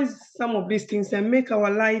minimize some of these things and make our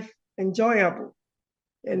life enjoyable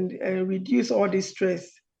and reduce all this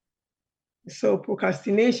stress. So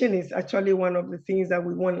procrastination is actually one of the things that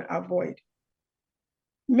we want to avoid.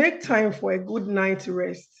 Make time for a good night's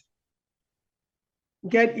rest.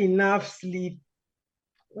 Get enough sleep.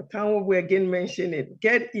 We again mentioned it.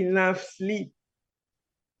 Get enough sleep.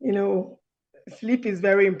 Sleep is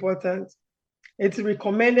very important. It's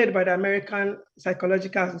recommended by the American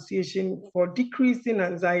Psychological Association for decreasing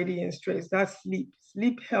anxiety and stress. That's sleep.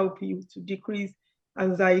 Sleep helps you to decrease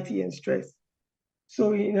anxiety and stress.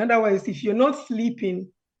 So in other words, if you're not sleeping,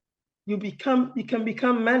 you can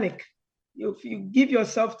become manic. If you give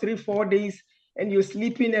yourself 3-4 days and you're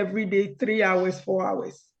sleeping every day 3 hours, 4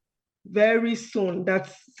 hours, very soon that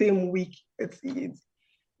same week,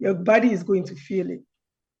 your body is going to feel it.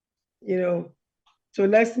 So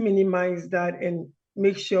let's minimize that and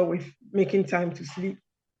make sure we're making time to sleep.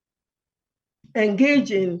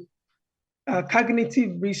 Engage in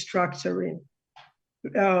cognitive restructuring.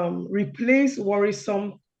 Replace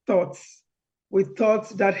worrisome thoughts with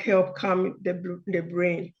thoughts that help calm the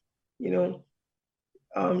brain.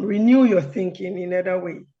 Renew your thinking in another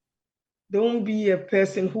way. Don't be a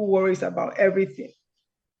person who worries about everything.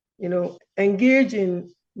 Engage in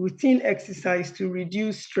routine exercise to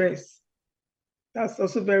reduce stress. That's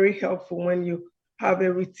also very helpful. When you have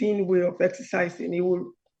a routine way of exercising, it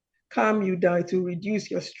will calm you down to reduce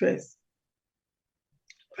your stress.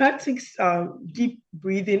 Practice deep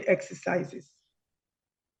breathing exercises.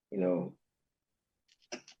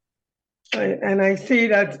 And I say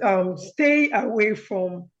that stay away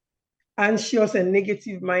from anxious and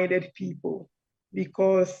negative-minded people,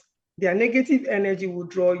 because their negative energy will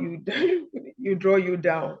draw you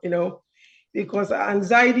down, because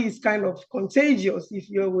anxiety is kind of contagious. If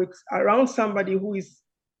you're around somebody who is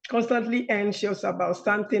constantly anxious about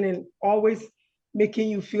something and always making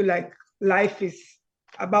you feel like life is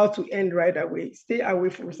about to end right away, stay away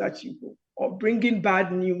from such people. or bringing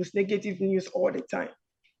bad news, negative news all the time.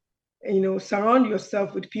 And, surround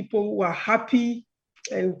yourself with people who are happy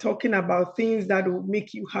and talking about things that will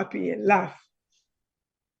make you happy and laugh.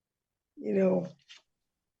 The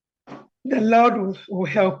Lord will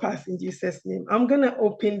help us in Jesus' name. I'm going to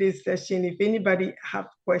open this session if anybody have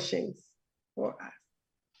questions for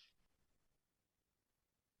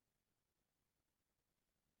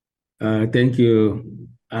us. Thank you,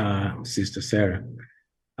 Sister Sarah.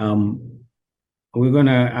 We're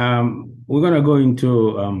gonna go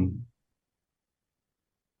into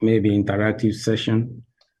maybe interactive session.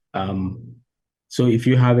 So if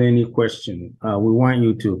you have any question, we want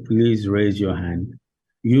you to please raise your hand.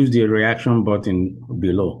 Use the reaction button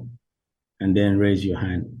below and then raise your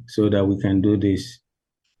hand so that we can do this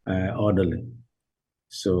orderly.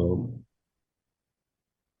 So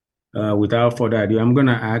without further ado, I'm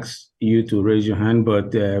gonna ask you to raise your hand,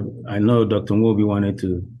 but I know Dr. Nwobi wanted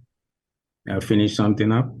to finish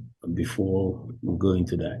something up before we go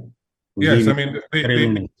into that. Yes, I mean, 3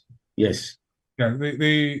 minutes. Yes. Yeah,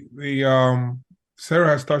 Sarah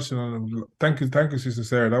has touched on. Thank you, Sister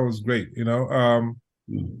Sarah. That was great.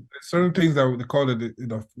 Certain things that they call it,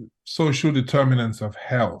 social determinants of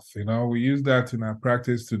health. We use that in our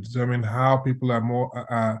practice to determine how people are more.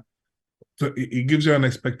 So it gives you an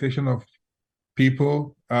expectation of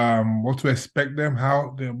people, what to expect them,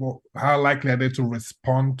 how likely are they to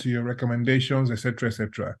respond to your recommendations, etc.,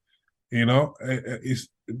 etc. It's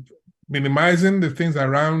minimizing the things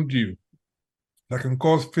around you that can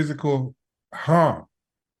cause physical harm.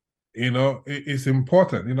 It's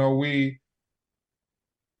important. We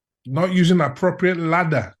not using appropriate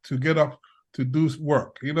ladder to get up to do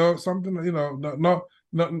work. Something.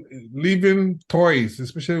 Not leaving toys,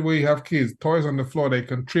 especially when you have kids, toys on the floor they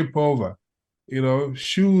can trip over.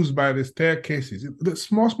 Shoes by the staircases. The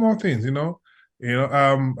small things. And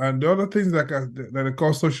the other things that are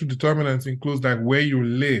called social determinants includes like where you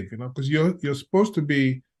live. Because you're supposed to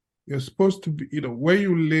be. Where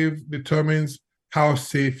you live determines how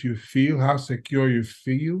safe you feel, how secure you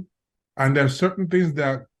feel, and there are certain things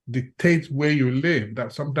that dictate where you live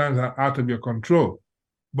that sometimes are out of your control.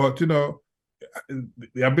 But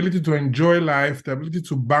the ability to enjoy life, the ability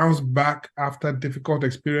to bounce back after difficult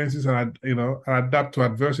experiences, and adapt to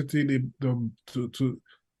adversity, to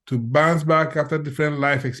bounce back after different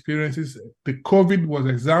life experiences. The COVID was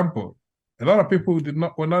an example. A lot of people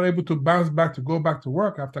were not able to bounce back to go back to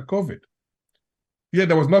work after COVID. Yeah,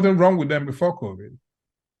 there was nothing wrong with them before COVID.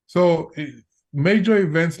 So major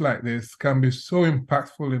events like this can be so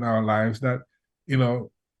impactful in our lives that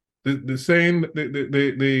the saying,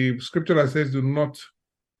 the scripture that says do not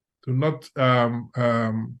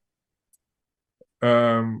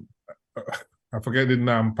I forget it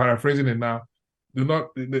now, I'm paraphrasing it now. Do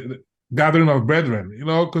not the gathering of brethren,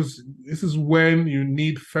 because this is when you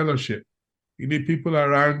need fellowship. You need people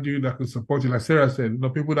around you that can support you. Like Sarah said,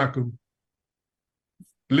 people that can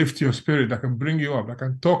lift your spirit, that can bring you up, that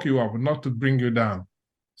can talk you up, not to bring you down.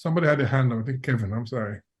 Somebody had a hand up, I think Kevin, I'm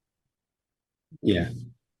sorry. Yeah.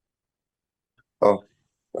 Oh,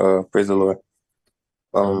 praise the Lord.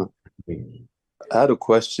 I had a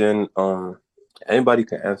question. Anybody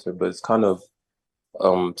can answer, but it's kind of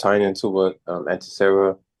tying into what Auntie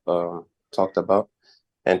Sarah talked about.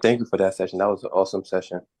 And thank you for that session. That was an awesome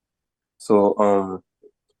session. So,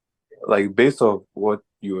 based on what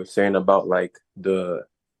you were saying about the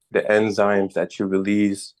enzymes that you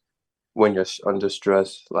release when you're under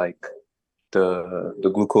stress, like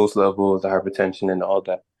the glucose levels, the hypertension, and all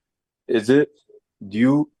that, do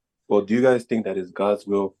you guys think that it's God's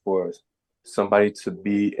will for somebody to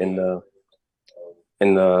be in a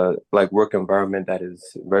work environment that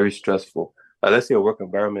is very stressful? Let's say a work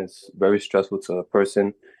environment is very stressful to a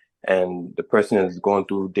person, and the person is going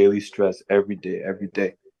through daily stress every day.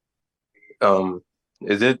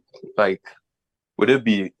 Is it would it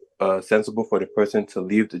be sensible for the person to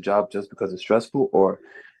leave the job just because it's stressful, or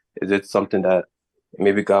is it something that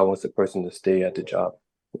maybe God wants the person to stay at the job?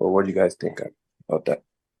 Or what do you guys think about that?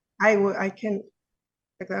 I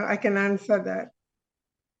can answer that.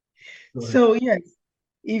 So yes,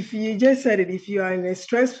 if you just said it, if you are in a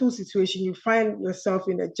stressful situation, you find yourself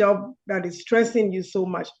in a job that is stressing you so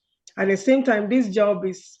much. At the same time, this job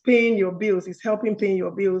is paying your bills, is helping pay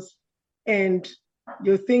your bills, and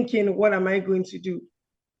you're thinking, what am I going to do?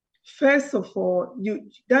 First of all,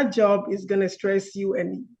 that job is going to stress you,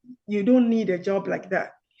 and you don't need a job like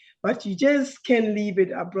that. But you just can't leave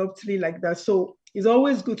it abruptly like that. So it's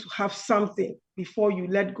always good to have something before you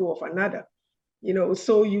let go of another.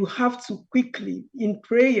 So you have to quickly, in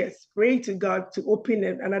prayers, pray to God to open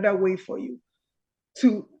another way for you,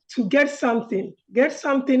 to to get something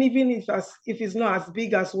even if it's not as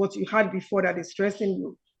big as what you had before that is stressing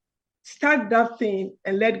you. Start that thing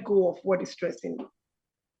and let go of what is stressing you.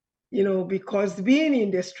 You know, because being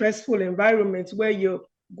in the stressful environment where you're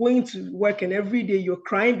going to work and every day you're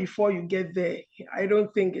crying before you get there, I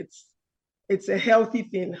don't think it's a healthy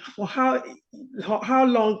thing. For how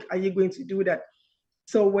long are you going to do that?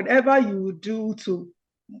 So whatever you do to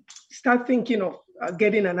start thinking of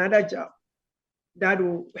getting another job, that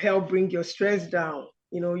will help bring your stress down.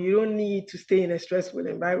 You know, you don't need to stay in a stressful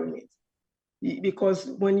environment, because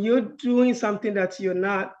when you're doing something that you're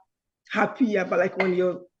not happy about, like when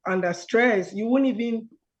you're under stress, you won't even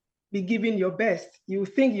be giving your best. You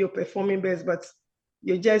think you're performing best, but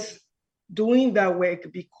you're just doing that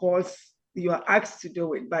work because you are asked to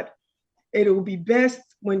do it. But it will be best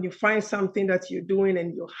when you find something that you're doing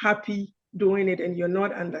and you're happy doing it and you're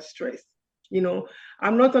not under stress. You know,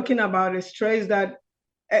 I'm not talking about a stress that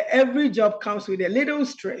every job comes with a little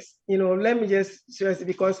stress. You know, let me just stress it,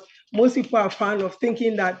 because most people are fond of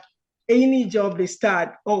thinking that any job they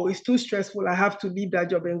start, oh, it's too stressful, I have to leave that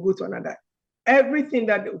job and go to another. Everything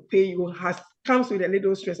that they pay you comes with a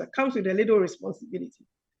little stress, it comes with a little responsibility.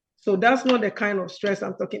 So that's not the kind of stress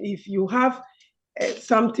I'm talking. If you have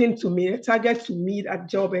something to meet, a target to meet at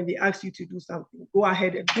job, and they ask you to do something, go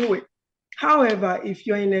ahead and do it. However, if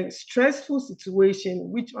you're in a stressful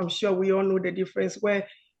situation, which I'm sure we all know the difference, where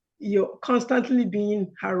you're constantly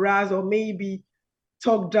being harassed or maybe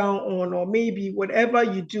talked down on, or maybe whatever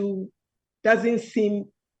you do doesn't seem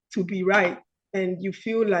to be right, and you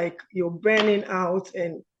feel like you're burning out,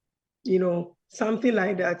 and you know, something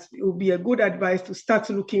like that, it would be a good advice to start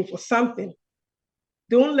looking for something.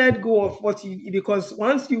 Don't let go of what you, because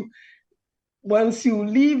once you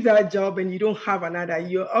leave that job and you don't have another,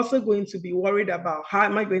 you're also going to be worried about, how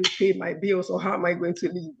am I going to pay my bills, or how am I going to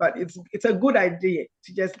leave? But it's a good idea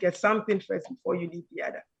to just get something first before you leave the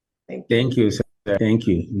other. Thank you. Thank you, sir. Thank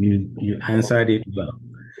you. You answered it well.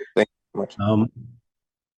 Thank you so much.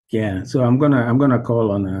 Yeah. So I'm gonna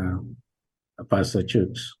call on Pastor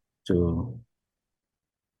Chuks to.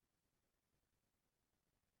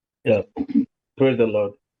 Yeah. Praise the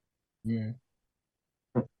Lord. Yeah.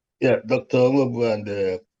 Yeah, Dr. Omobu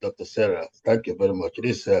and Dr. Sarah, thank you very much.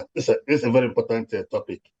 This is a very important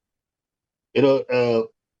topic. You know,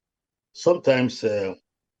 sometimes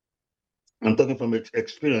I'm talking from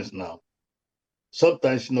experience now.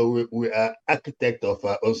 Sometimes, you know, we are architect of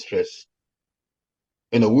our own stress.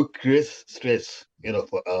 You know, we create stress, you know,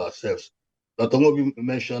 for ourselves. Dr. Omobu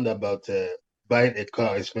mentioned about buying a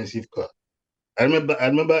car, expensive car. I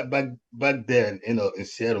remember back then, you know, in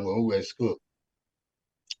Seattle when we were in school.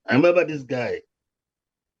 I remember this guy.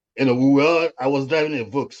 You know, I was driving a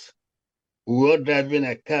Vaux. We were driving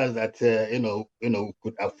a cars that you know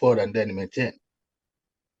could afford and then maintain.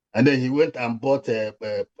 And then he went and bought a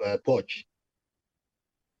Porsche.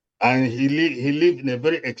 And he lived in a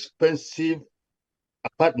very expensive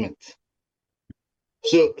apartment.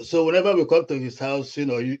 So whenever we come to his house, you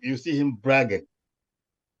know, you see him bragging,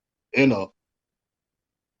 you know.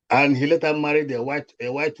 And he later married a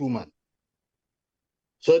white woman.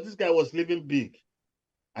 So this guy was living big.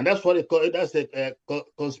 And that's what they call it. That's a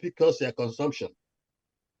conspicuous consumption.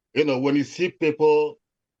 You know, when you see people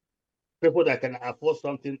that can afford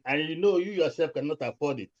something, and you know you yourself cannot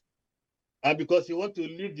afford it, and because you want to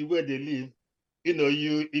live the way they live, you know,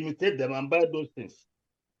 you imitate them and buy those things.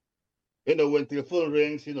 You know, when the phone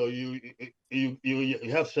rings, you know,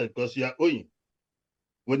 you have stress because you are owing.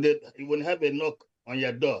 When you have a knock on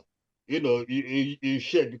your door, you know, you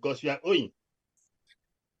shake because you are owing.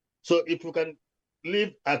 So if we can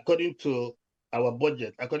live according to our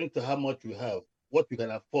budget, according to how much we have, what we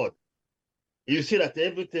can afford, you see that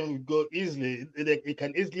everything will go easily. It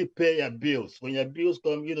can easily pay your bills. When your bills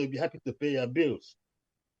come, you know, you'll be happy to pay your bills.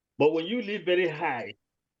 But when you live very high,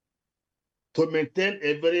 to maintain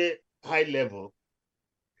a very high level,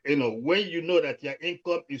 you know, when you know that your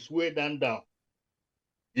income is way down,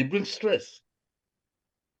 it brings stress.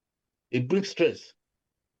 It brings stress.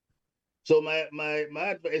 So my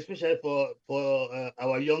advice, especially for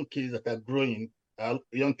our young kids that are growing, our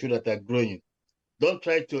young children that are growing, don't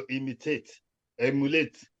try to imitate,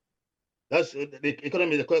 emulate. That's the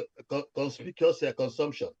economy is conspicuous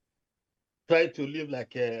consumption. Try to live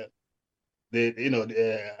like the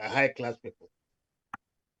high class people.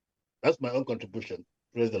 That's my own contribution.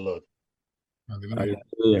 Praise the Lord.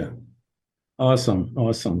 Hallelujah. Awesome.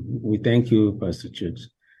 We thank you, Pastor Chuks.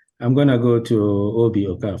 I'm gonna go to Obi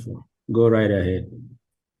Okafor. Go right ahead.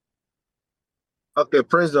 Okay,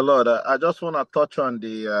 praise the Lord. I just want to touch on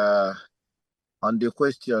the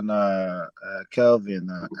question Kelvin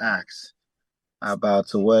asked. about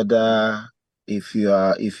whether if you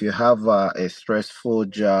have a stressful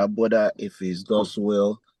job, whether if it's God's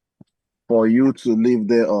will for you to live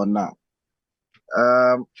there or not.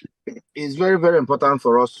 It's very, very important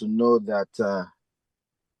for us to know that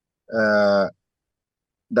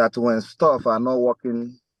that when stuff are not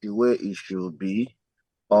working the way it should be,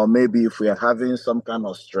 or maybe if we are having some kind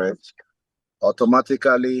of stress,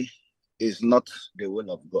 automatically is not the will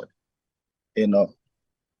of God.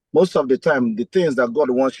 Most of the time, the things that God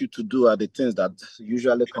wants you to do are the things that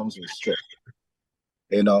usually comes with stress.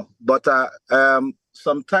 But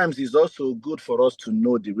sometimes it's also good for us to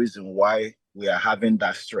know the reason why we are having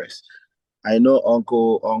that stress. I know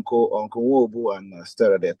Uncle Wobu and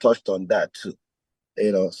Stella, they touched on that too.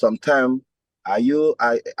 Sometimes are you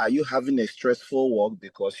having a stressful work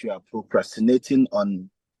because you are procrastinating on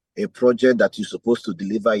a project that you're supposed to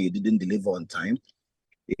deliver, you didn't deliver on time?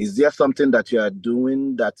 Is there something that you are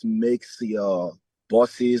doing that makes your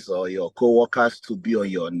bosses or your co-workers to be on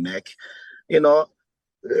your neck?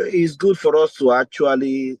 It's good for us to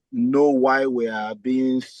actually know why we are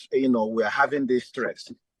we're having this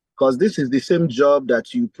stress. Because this is the same job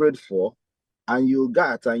that you prayed for and you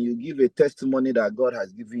got, and you give a testimony that God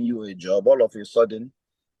has given you a job. All of a sudden,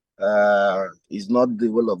 it's not the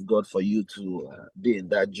will of God for you to be in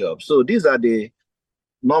that job. So these are the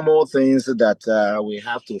normal things that we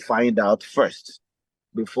have to find out first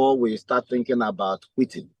before we start thinking about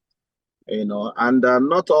quitting. And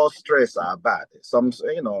not all stress are bad. Some,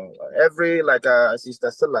 like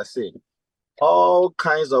Sister Stella said, all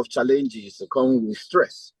kinds of challenges come with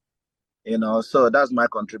stress. So that's my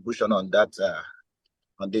contribution on that,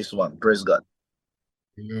 on this one. Praise God.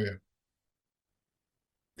 Yeah.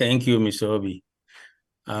 Thank you, Mr. Obi.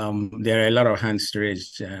 There are a lot of hands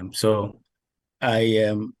raised, so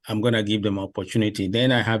I'm going to give them opportunity.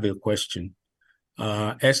 Then I have a question.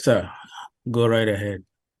 Esther, go right ahead.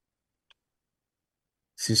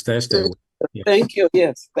 Sister Esther. Yeah. Thank you.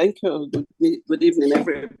 Yes, thank you. Good evening,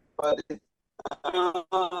 everybody.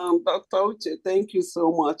 Dr. Uche, thank you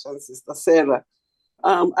so much, and Sister Sarah.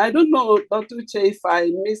 I don't know, Dr. Uche, if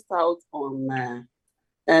I missed out on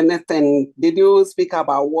anything. Did you speak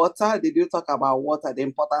about water? Did you talk about water, the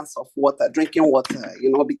importance of water, drinking water?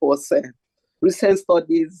 Because recent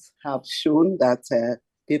studies have shown that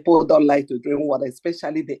people don't like to drink water,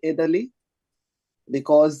 especially the elderly,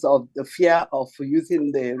 because of the fear of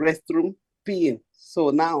using the restroom, peeing.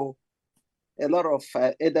 So now, a lot of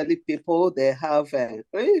elderly people, they have,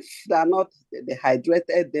 if they're not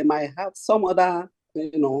dehydrated, they might have some other,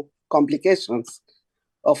 complications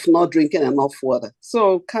of not drinking enough water.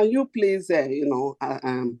 So can you please,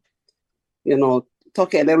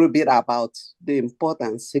 talk a little bit about the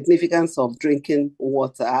importance, significance of drinking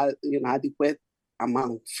water, adequate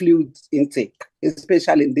amount, fluid intake,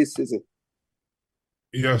 especially in this season?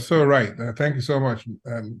 You're so right. Thank you so much,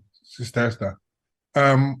 Sister Esther.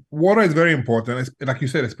 Water is very important, like you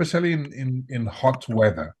said, especially in hot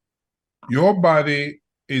weather. Your body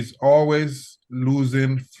is always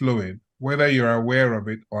losing fluid, whether you're aware of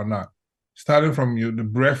it or not. Starting from the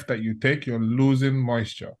breath that you take, you're losing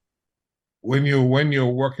moisture. When you're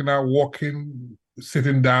working out, walking,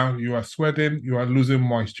 sitting down, you are sweating, you are losing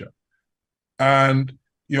moisture. And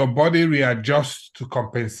your body readjusts to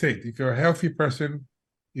compensate. If you're a healthy person,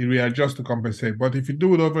 you readjust to compensate. But if you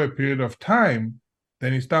do it over a period of time,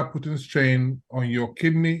 then you start putting strain on your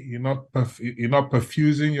kidney. You're not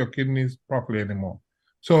perfusing your kidneys properly anymore.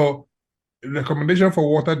 So the recommendation for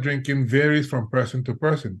water drinking varies from person to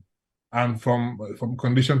person and from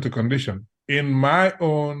condition to condition. In my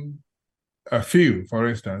own field, for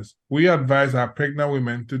instance, we advise our pregnant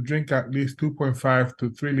women to drink at least 2.5 to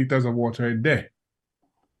 3 liters of water a day.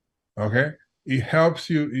 Okay?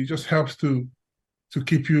 It just helps to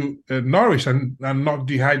keep you nourished and not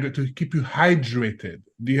dehydrated, to keep you hydrated.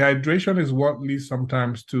 Dehydration is what leads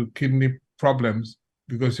sometimes to kidney problems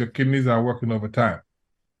because your kidneys are working overtime.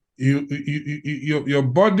 Your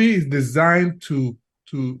body is designed to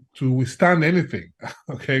withstand anything.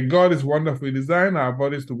 Okay, God is wonderfully designed our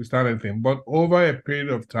bodies to withstand anything, but over a period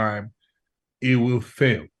of time, it will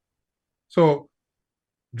fail. So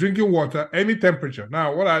drinking water, any temperature.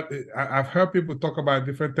 Now, what I've heard people talk about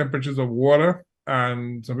different temperatures of water.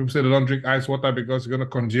 And some people say they don't drink ice water because it's going to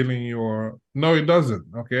congeal in your... No, it doesn't,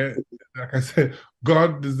 okay? Like I said,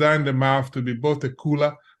 God designed the mouth to be both a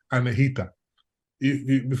cooler and a heater.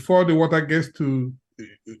 Before the water gets to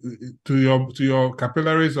your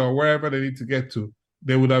capillaries or wherever they need to get to,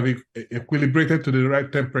 they would have equilibrated to the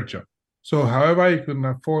right temperature. So however you can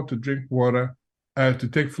afford to drink water, to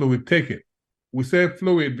take fluid, take it. we say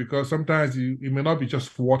fluid because sometimes it may not be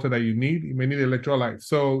just water that you need. You may need electrolytes.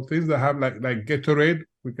 So things that have like Gatorade,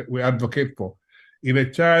 we advocate for. In a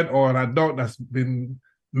child or an adult that's been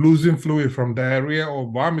losing fluid from diarrhea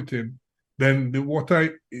or vomiting, then the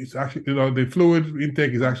water is actually, the fluid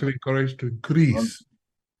intake is actually encouraged to increase.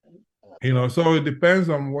 So it depends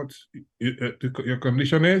on what your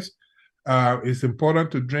condition is. It's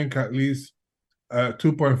important to drink at least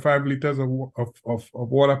 2.5 liters of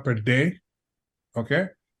water per day, okay,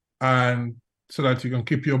 and so that you can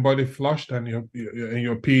keep your body flushed and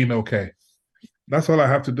you're peeing okay. That's all I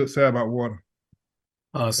have to say about water.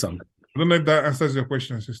 Awesome. I don't know if that answers your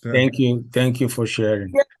question, sister. Thank you for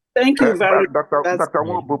sharing. Yeah, thank you very much. Dr.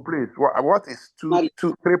 Nwogbu, please. What is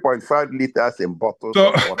 3.5 liters in bottles?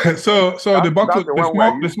 So the bottle,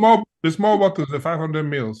 the small bottle is the 500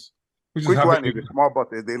 mils. Which one is the small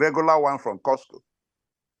bottle? The regular one from Costco?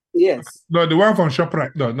 Yes. No, the one from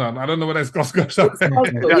ShopRite. No, I don't know whether it's Costco. The one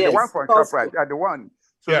from Costco. ShopRite. Yeah, the one.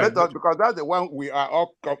 So let us, because that's the one we are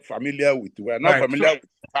all familiar with. We are not familiar with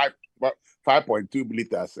 5.2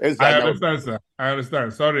 liters. I understand, sir. I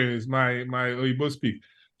understand. Sorry, it's my Oyibo speak.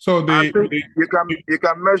 So you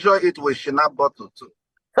can measure it with Shina bottle too.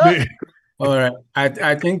 All right.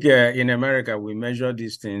 I think in America we measure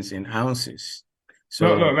these things in ounces.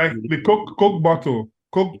 So no, like the Coke bottle,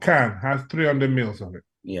 Coke can has 300 mils of it.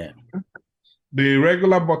 Yeah. The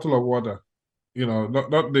regular bottle of water,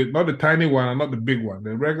 not the tiny one and not the big one.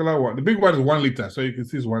 The regular one, the big one is 1 liter, so you can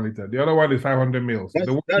see it's 1 liter. The other one is 500 mils.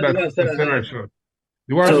 The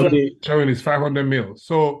one showing is 500 mils.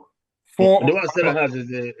 So the one Sarah has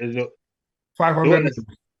is 500 mils.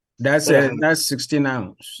 That's 16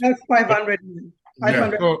 ounces. That's 500.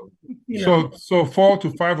 500. Yeah. So 4 to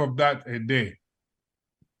 5 of that a day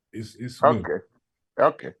is good.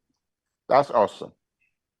 Okay. That's awesome.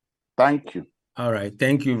 Thank you. All right.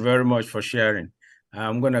 Thank you very much for sharing.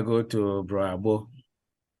 I'm gonna go to Bro Abo.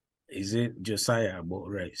 Is it Josiah Abo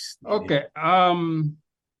Rice? Okay. I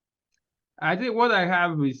think what I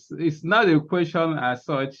have is not a question as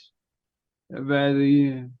such, but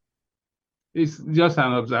it's just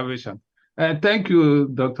an observation. Thank you,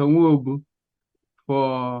 Dr. Nwogbu,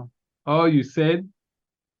 for all you said.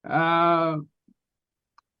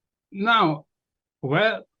 Now,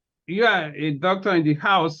 well, you are a doctor in the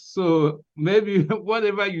house, so maybe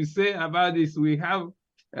whatever you say about this, we have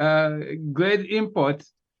great input.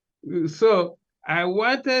 So I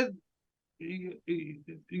wanted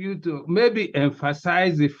you to maybe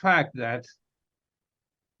emphasize the fact that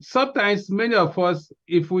sometimes many of us,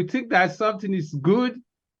 if we think that something is good,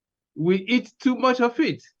 we eat too much of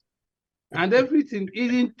it. And everything,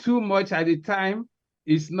 eating too much at a time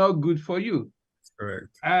is not good for you. Correct.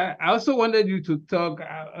 I also wanted you to talk,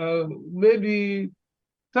 maybe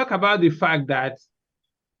talk about the fact that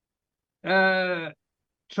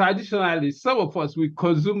traditionally, some of us, we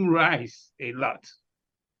consume rice a lot.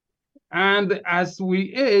 And as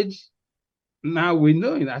we age, now we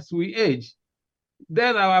know it, as we age,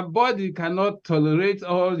 then our body cannot tolerate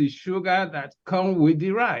all the sugar that comes with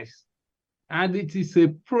the rice. And it is a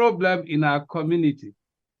problem in our community.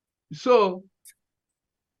 So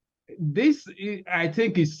this, I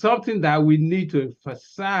think, is something that we need to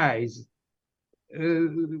emphasize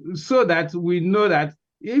so that we know that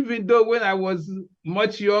even though when I was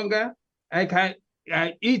much younger,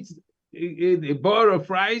 I eat a bowl of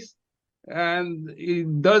rice and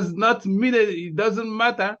it does not mean it doesn't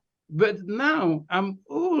matter. But now I'm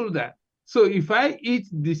older. So if I eat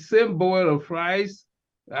the same bowl of rice,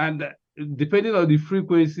 and depending on the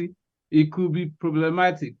frequency, it could be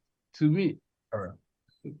problematic to me. All right.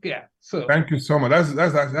 Yeah. So thank you so much.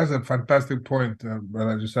 That's a fantastic point,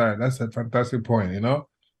 Brother Josiah. That's a fantastic point.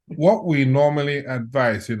 What we normally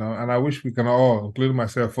advise, and I wish we can all, including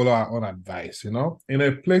myself, follow our own advice. In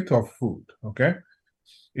a plate of food, okay.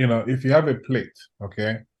 If you have a plate,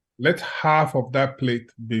 okay, let half of that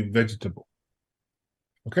plate be vegetable.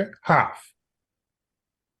 Okay, half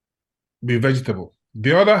be vegetable.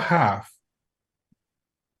 The other half,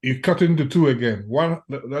 you cut into two again.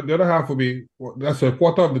 The other half will be, that's a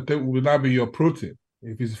quarter of the table will now be your protein.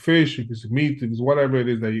 If it's fish, if it's meat, if it's whatever it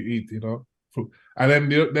is that you eat, fruit. And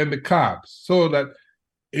then the carbs. So that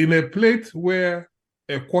in a plate where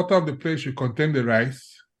a quarter of the plate should contain the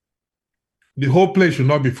rice, the whole plate should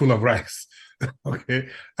not be full of rice. Okay,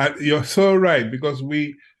 and you're so right, because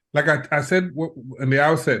we, like I said in the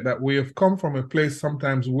outset, that we have come from a place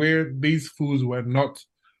sometimes where these foods were not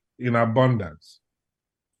in abundance.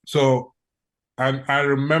 So, and I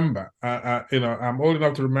remember, I'm old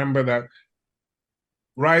enough to remember that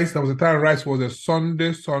rice, there was a time rice was a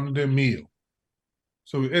Sunday meal.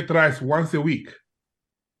 So we ate rice once a week.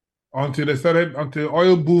 until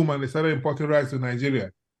oil boom and they started importing rice to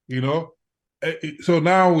Nigeria, you know. So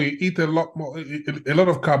now we eat a lot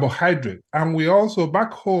of carbohydrate. And we also,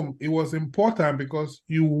 back home, it was important because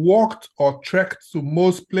you walked or trekked to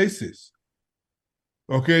most places.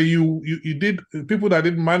 Okay, you did, people that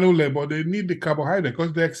did manual labor, they need the carbohydrate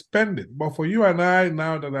because they expend it. But for you and I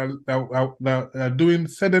now that are doing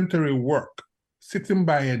sedentary work, sitting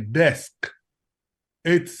by a desk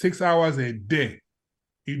 6 hours a day,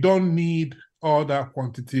 you don't need all that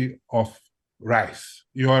quantity of rice.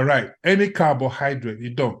 You are right. Any carbohydrate, you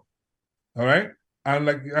don't. All right? And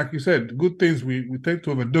like you said, good things, we tend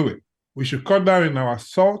to overdo it. We should cut down in our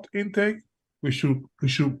salt intake. We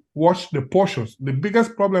should watch the portions. The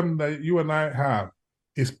biggest problem that you and I have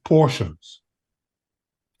is portions.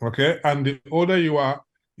 Okay? And the older you are,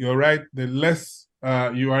 you're right, the less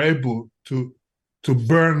you are able to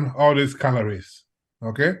burn all these calories.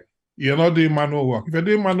 Okay? You're not doing manual work. If you're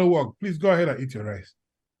doing manual work, please go ahead and eat your rice.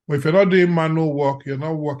 But if you're not doing manual work, you're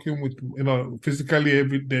not working with, physically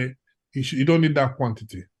every day, you don't need that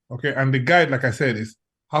quantity. Okay? And the guide, like I said, is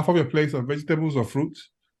half of your plate of vegetables or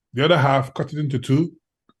fruits, the other half cut it into 2,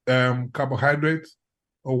 carbohydrates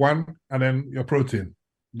or 1, and then your protein.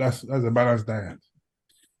 That's a balanced diet.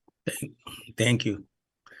 Thank you.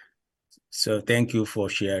 So thank you for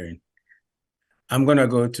sharing. I'm gonna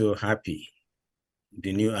go to Happy,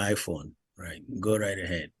 the new iPhone. Right, go right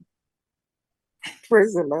ahead.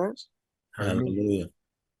 Praise the Lord. Hallelujah.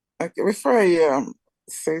 Okay, before I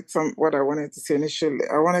say what I wanted to say initially,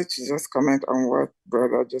 I wanted to just comment on what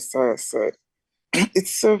Brother Josiah said.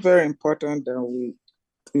 It's so very important that we,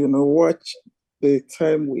 watch the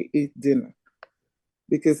time we eat dinner,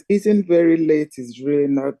 because eating very late is really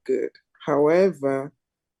not good. However,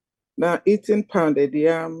 now eating pounded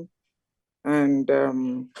yam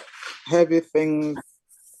and heavy things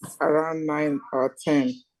around 9 or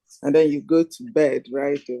 10, and then you go to bed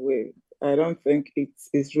right away, I don't think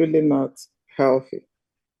it's really not healthy.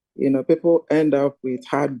 People end up with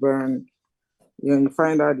heartburn. You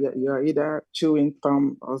find out you're either chewing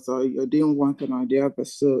thumb or so you're doing one thing or the other.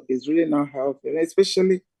 So it's really not healthy, and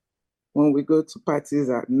especially when we go to parties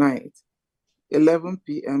at night. 11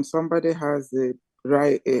 p.m., somebody has a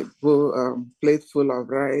plate full of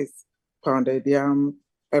rice, pounded yam,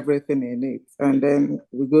 everything in it, and then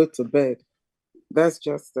we go to bed. That's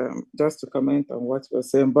just to comment on what you're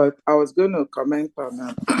saying. But I was going to comment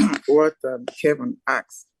on what Kevin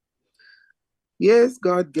asked. Yes,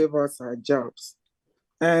 God gave us our jobs,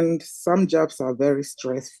 and some jobs are very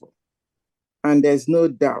stressful. And there's no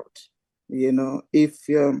doubt, if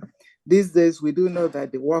these days we do know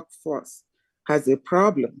that the workforce has a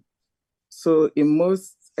problem. So in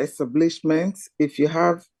most establishments, if you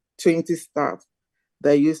have 20 staff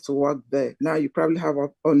that used to work there, now you probably have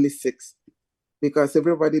only 6, because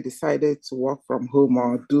everybody decided to work from home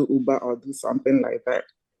or do Uber or do something like that.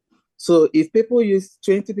 So if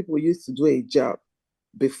 20 people used to do a job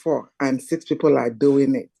before and 6 people are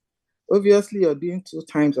doing it, obviously you're doing 2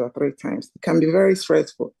 times or 3 times. It can be very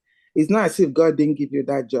stressful. It's not as if God didn't give you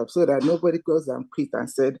that job so that nobody goes and quit and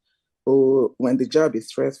said, oh, when the job is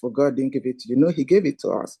stressful, God didn't give it to you. No, he gave it to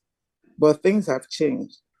us. But things have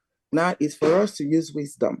changed. Now it's for us to use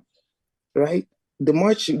wisdom, right? The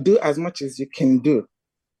more you do as much as you can do,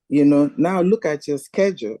 now look at your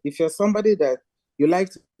schedule. If you're somebody that you like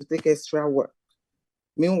to take extra work,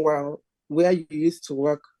 meanwhile, where you used to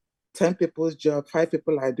work 10 people's job, 5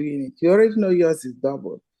 people are doing it, you already know yours is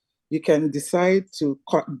double. You can decide to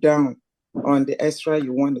cut down on the extra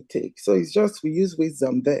you want to take. So it's just, we use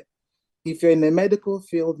wisdom there. If you're in the medical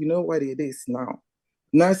field, you know what it is now.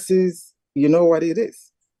 Nurses, you know what it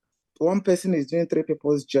is. One person is doing 3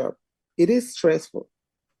 people's job. It is stressful.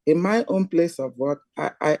 In my own place of work,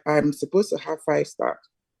 I'm supposed to have 5 staff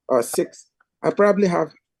or 6. I probably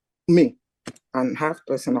have me and half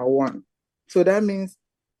person or 1. So that means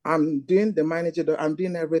I'm doing the manager, I'm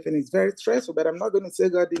doing everything. It's very stressful, but I'm not going to say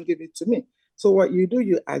God didn't give it to me. So what you do,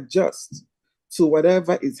 you adjust to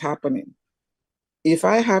whatever is happening. If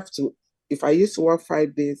I used to work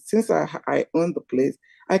 5 days, since I own the place,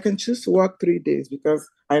 I can choose to work 3 days because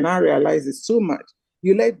I now realize it's too much.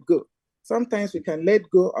 You let go. Sometimes we can let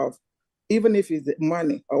go of, even if it's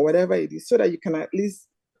money or whatever it is, so that you can at least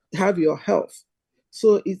have your health.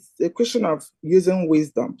 So it's a question of using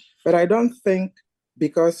wisdom. But I don't think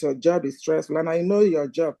because your job is stressful, and I know your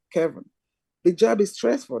job, Kevin, the job is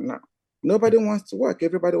stressful now. Nobody wants to work.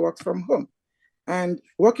 Everybody works from home. And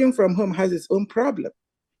working from home has its own problem,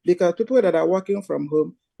 because people that are working from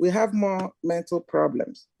home, we have more mental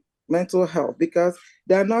problems, mental health, because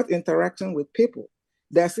they're not interacting with people.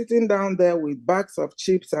 They're sitting down there with bags of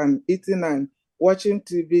chips and eating and watching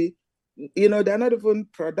TV they're not even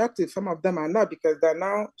productive. Some of them are not, because they're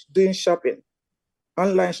now doing shopping,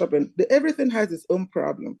 online shopping. Everything has its own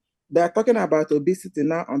problem. They're talking about obesity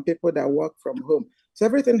now on people that work from home. So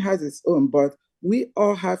everything has its own, but we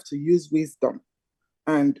all have to use wisdom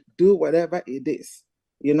and do whatever it is,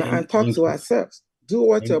 and talk to ourselves. Do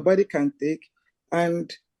what your body can take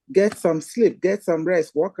and get some sleep, get some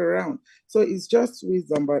rest, walk around. So it's just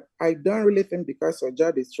wisdom, but I don't really think because your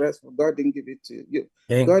job is stressful, God didn't give it to you.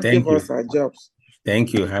 God gave us our jobs.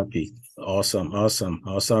 Thank you, Happy. Awesome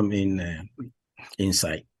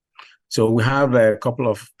insight. So we have a couple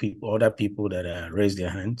of other people that raised their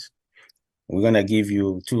hands. We're gonna give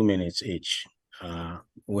you 2 minutes each.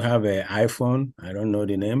 We have an iPhone. I don't know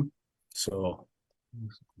the name, so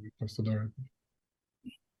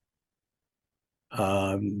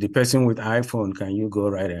the person with iPhone, can you go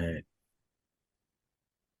right ahead?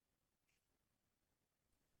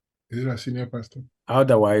 Is it a senior pastor?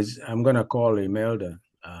 Otherwise, I'm gonna call Imelda.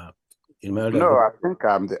 Imelda. No, I think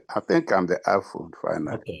I'm the iPhone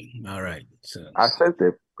finally. Okay, all right. So I sent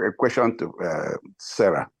a question to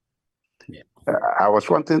Sarah. Yeah. I was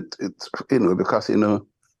wanting to, because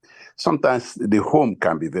sometimes the home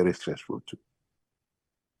can be very stressful too.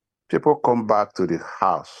 People come back to the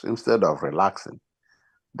house instead of relaxing.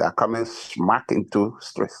 They're coming smack into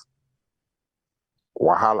stress,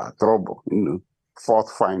 wahala, trouble, fault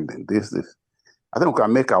finding, this. I think we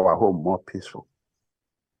can make our home more peaceful,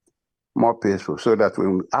 so that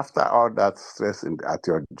when after all that stress at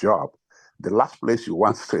your job, the last place you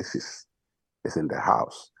want stress is in the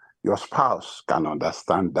house. Your spouse can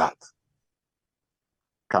understand that,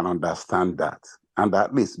 and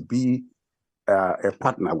at least be a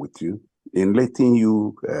partner with you in letting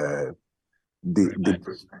you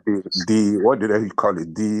what did they call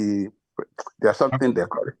it? There's something they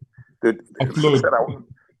call it. Offload.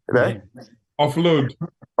 Right?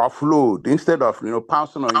 Offload instead of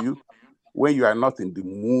pouncing on you when you are not in the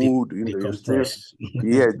mood. Decompress.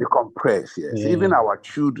 Decompress. Yes. Yeah. Even our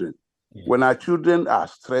children, when our children are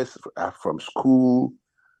stressed from school,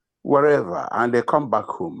 wherever, and they come back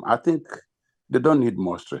home, I think they don't need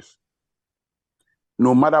more stress.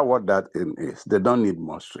 No matter what that is, they don't need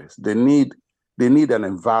more stress. They need an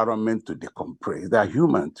environment to decompress. They're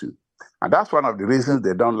human too. And that's one of the reasons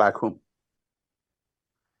they don't like home.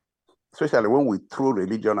 Especially when we throw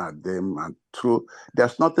religion at them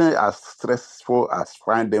there's nothing as stressful as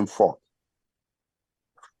finding fault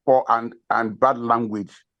and bad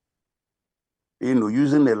language.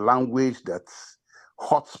 Using a language that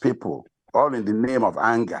hurts people, all in the name of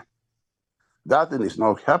anger. That thing is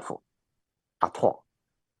not helpful at all.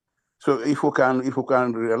 So if we can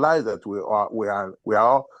realize that we are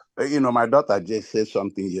all, my daughter just said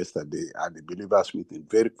something yesterday at the believers meeting,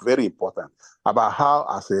 very, very important, about how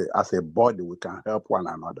as a body we can help one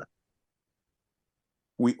another.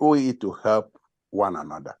 We owe it to help one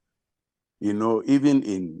another. Even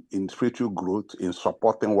in spiritual growth, in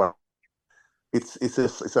supporting one. It's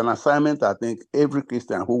an assignment I think every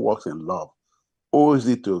Christian who walks in love owes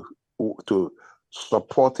it to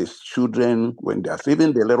support his children when they're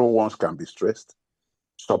even the little ones can be stressed.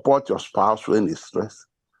 Support your spouse when he's stressed.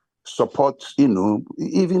 Support,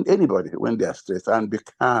 even anybody when they're stressed, and be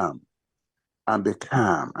calm and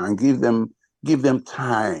give them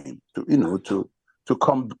time to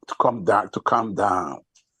calm down.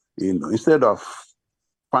 Instead of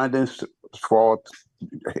finding fault,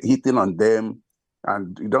 hitting on them,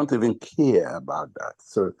 and you don't even care about that.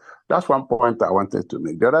 So that's one point I wanted to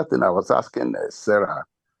make. The other thing I was asking Sarah,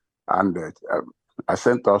 and I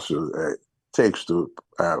sent also text to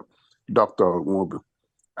Dr. Mobu.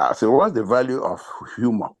 I said, what's the value of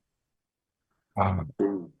humor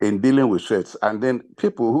in dealing with stress? And then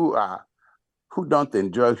people who don't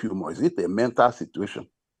enjoy humor, is it a mental situation?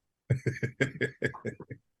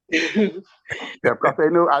 Because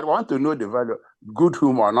I want to know the value of good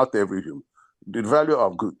humor, not every humor. The value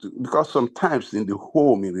of good, because sometimes in the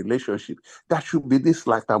home, in relationship, that should be this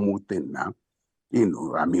lighter mood thing now. We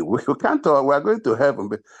can't talk, we're going to heaven,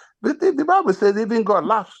 but the Bible says even God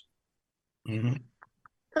laughs. Mm-hmm.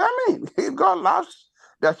 If God laughs,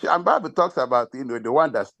 and Bible talks about the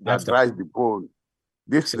one that dries the bone.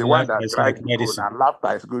 This is the one that dries the bone, and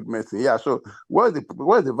laughter is good medicine. Yeah. So what's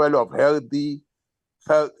the value of healthy?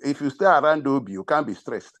 If you stay around Obi, you can't be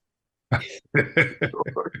stressed.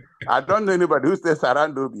 I don't know anybody who stays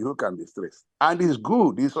around Obi who can be stressed. And it's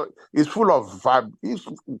good. It's full of it's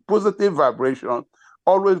positive vibration,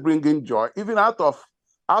 always bringing joy. Even out of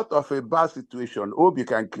a bad situation, Obi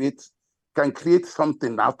can create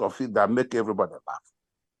something out of it that make everybody laugh.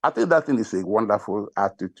 I think that thing is a wonderful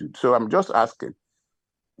attitude. So I'm just asking,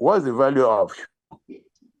 what's the value of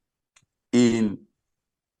in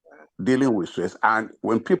dealing with stress. And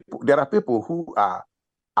when there are people who are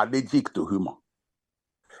allergic to humor.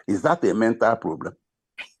 Is that a mental problem?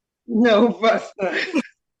 No, Pastor.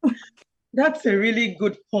 That's a really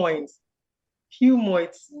good point. Humor,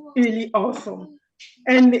 it's really awesome.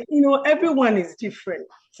 And, everyone is different.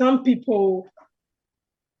 Some people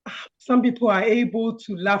are able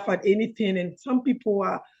to laugh at anything, and some people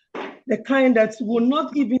are the kind that will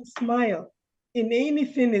not even smile in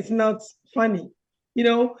anything is not funny,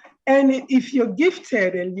 and if you're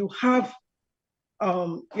gifted and you have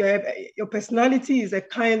your personality is a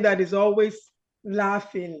kind that is always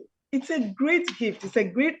laughing, it's a great gift, it's a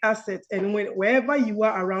great asset. And wherever you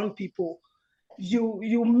are around people, you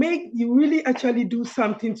really actually do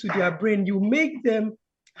something to their brain. You make them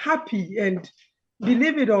happy, and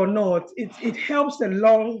believe it or not, it helps a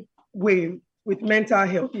long way with mental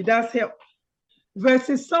health. It does help.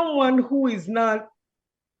 Versus someone who is not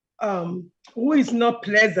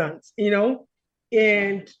pleasant,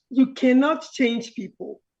 and you cannot change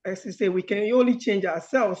people. As you say, we can only change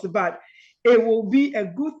ourselves, but it will be a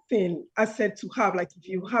good thing, asset to have. Like if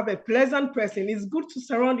you have a pleasant person, it's good to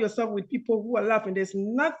surround yourself with people who are laughing. There's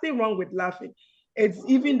nothing wrong with laughing. It's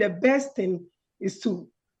even the best thing is to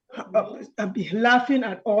be laughing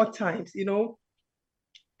at all times,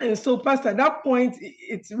 And so, Pastor, at that point,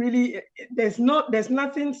 it's really, there's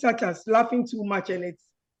nothing such as laughing too much, and it's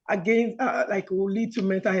against, will lead to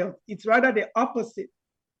mental health. It's rather the opposite.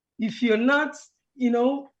 If you're not,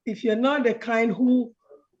 if you're not the kind who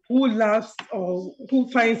laughs or who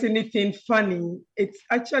finds anything funny, it's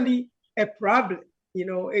actually a problem.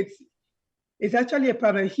 It's actually a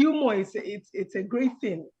problem. Humor it's a great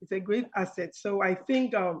thing. It's a great asset. So I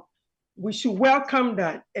think we should welcome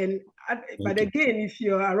that. But again, if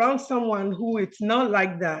you're around someone who it's not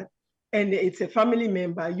like that, and it's a family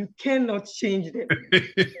member, you cannot change them.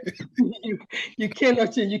 you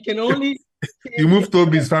cannot change. You can only you move to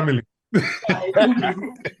his family.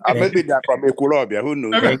 Maybe they're from Ekulobia. Who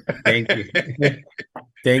knows? Thank you.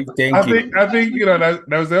 Thank I you. think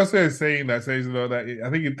there was also a saying that says that I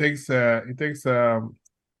think it takes I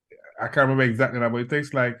can't remember exactly now, but it takes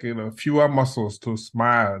fewer muscles to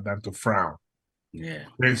smile than to frown. Yeah.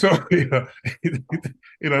 And so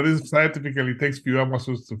this scientifically takes fewer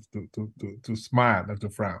muscles to smile than to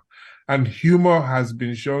frown, and humor has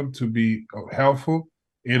been shown to be helpful.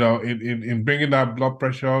 In bringing that blood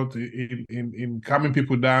pressure, in calming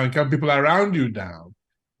people down, calming people around you down.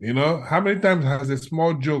 How many times has a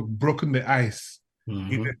small joke broken the ice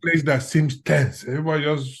in a place that seems tense? Everybody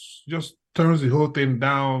just turns the whole thing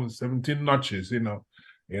down 17 notches. I'm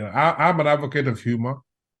an advocate of humor.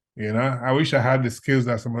 I wish I had the skills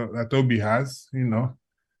that Toby has.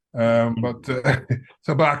 But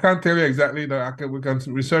I can't tell you exactly that. We can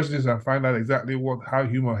research this and find out exactly how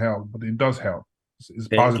humor helps, but it does help. It's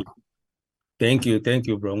positive. Thank you,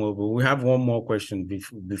 Brongo. But we have one more question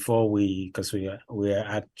before because we are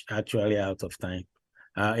actually out of time.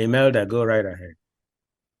 Imelda, go right ahead.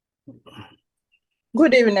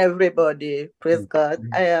 Good evening, everybody. Praise God.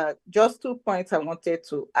 Just 2 points I wanted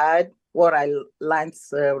to add. What I learned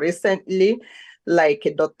recently,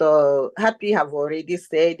 like Dr. Happy have already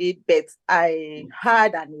said it, but I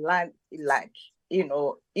heard and learned,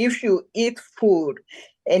 if you eat food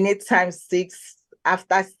anytime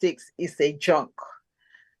after 6 is a junk.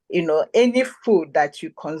 Any food that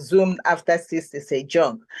you consume after 6 is a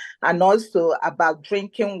junk. And also about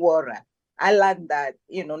drinking water. I learned that,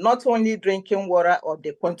 not only drinking water or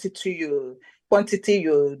the quantity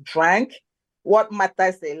you drank, what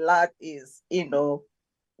matters a lot is, the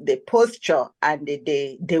posture and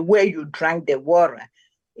the way you drank the water.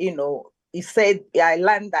 He said, I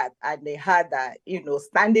learned that, and they had that,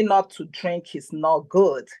 standing up to drink is not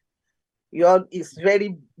good. It's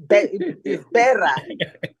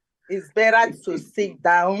better to sit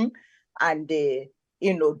down and,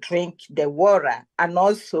 drink the water. And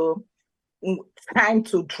also time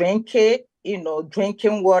to drink it,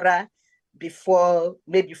 drinking water before,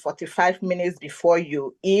 maybe 45 minutes before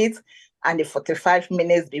you eat, and the 45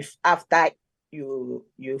 minutes after you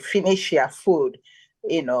finish your food.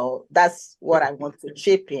 That's what I want to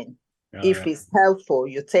chip in. If it's helpful,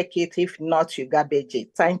 you take it. If not, you garbage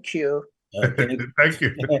it. Thank you. Thank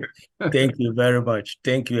you. Thank you very much.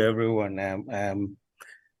 Thank you, everyone.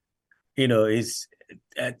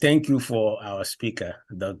 Thank you for our speaker,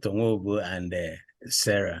 Dr. Nwobu and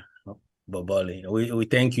Sarah Boboli. We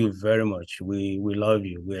thank you very much. We love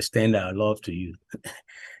you. We extend our love to you.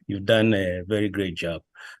 You've done a very great job.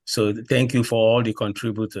 So thank you for all the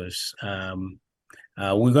contributors.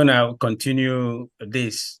 We're gonna continue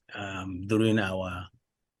this during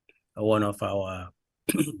one of our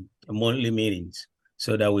monthly meetings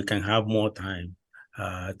so that we can have more time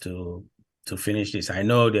to finish this. I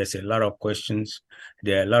know there's a lot of questions.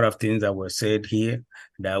 There are a lot of things that were said here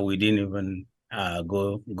that we didn't even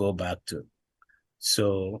go back to.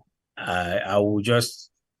 So I will just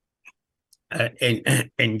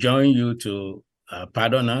enjoin you to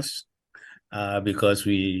pardon us because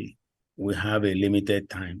we have a limited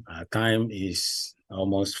time. Our time is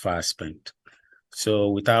almost fast spent. So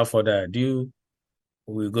without further ado,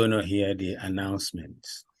 we're going to hear the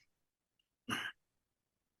announcements.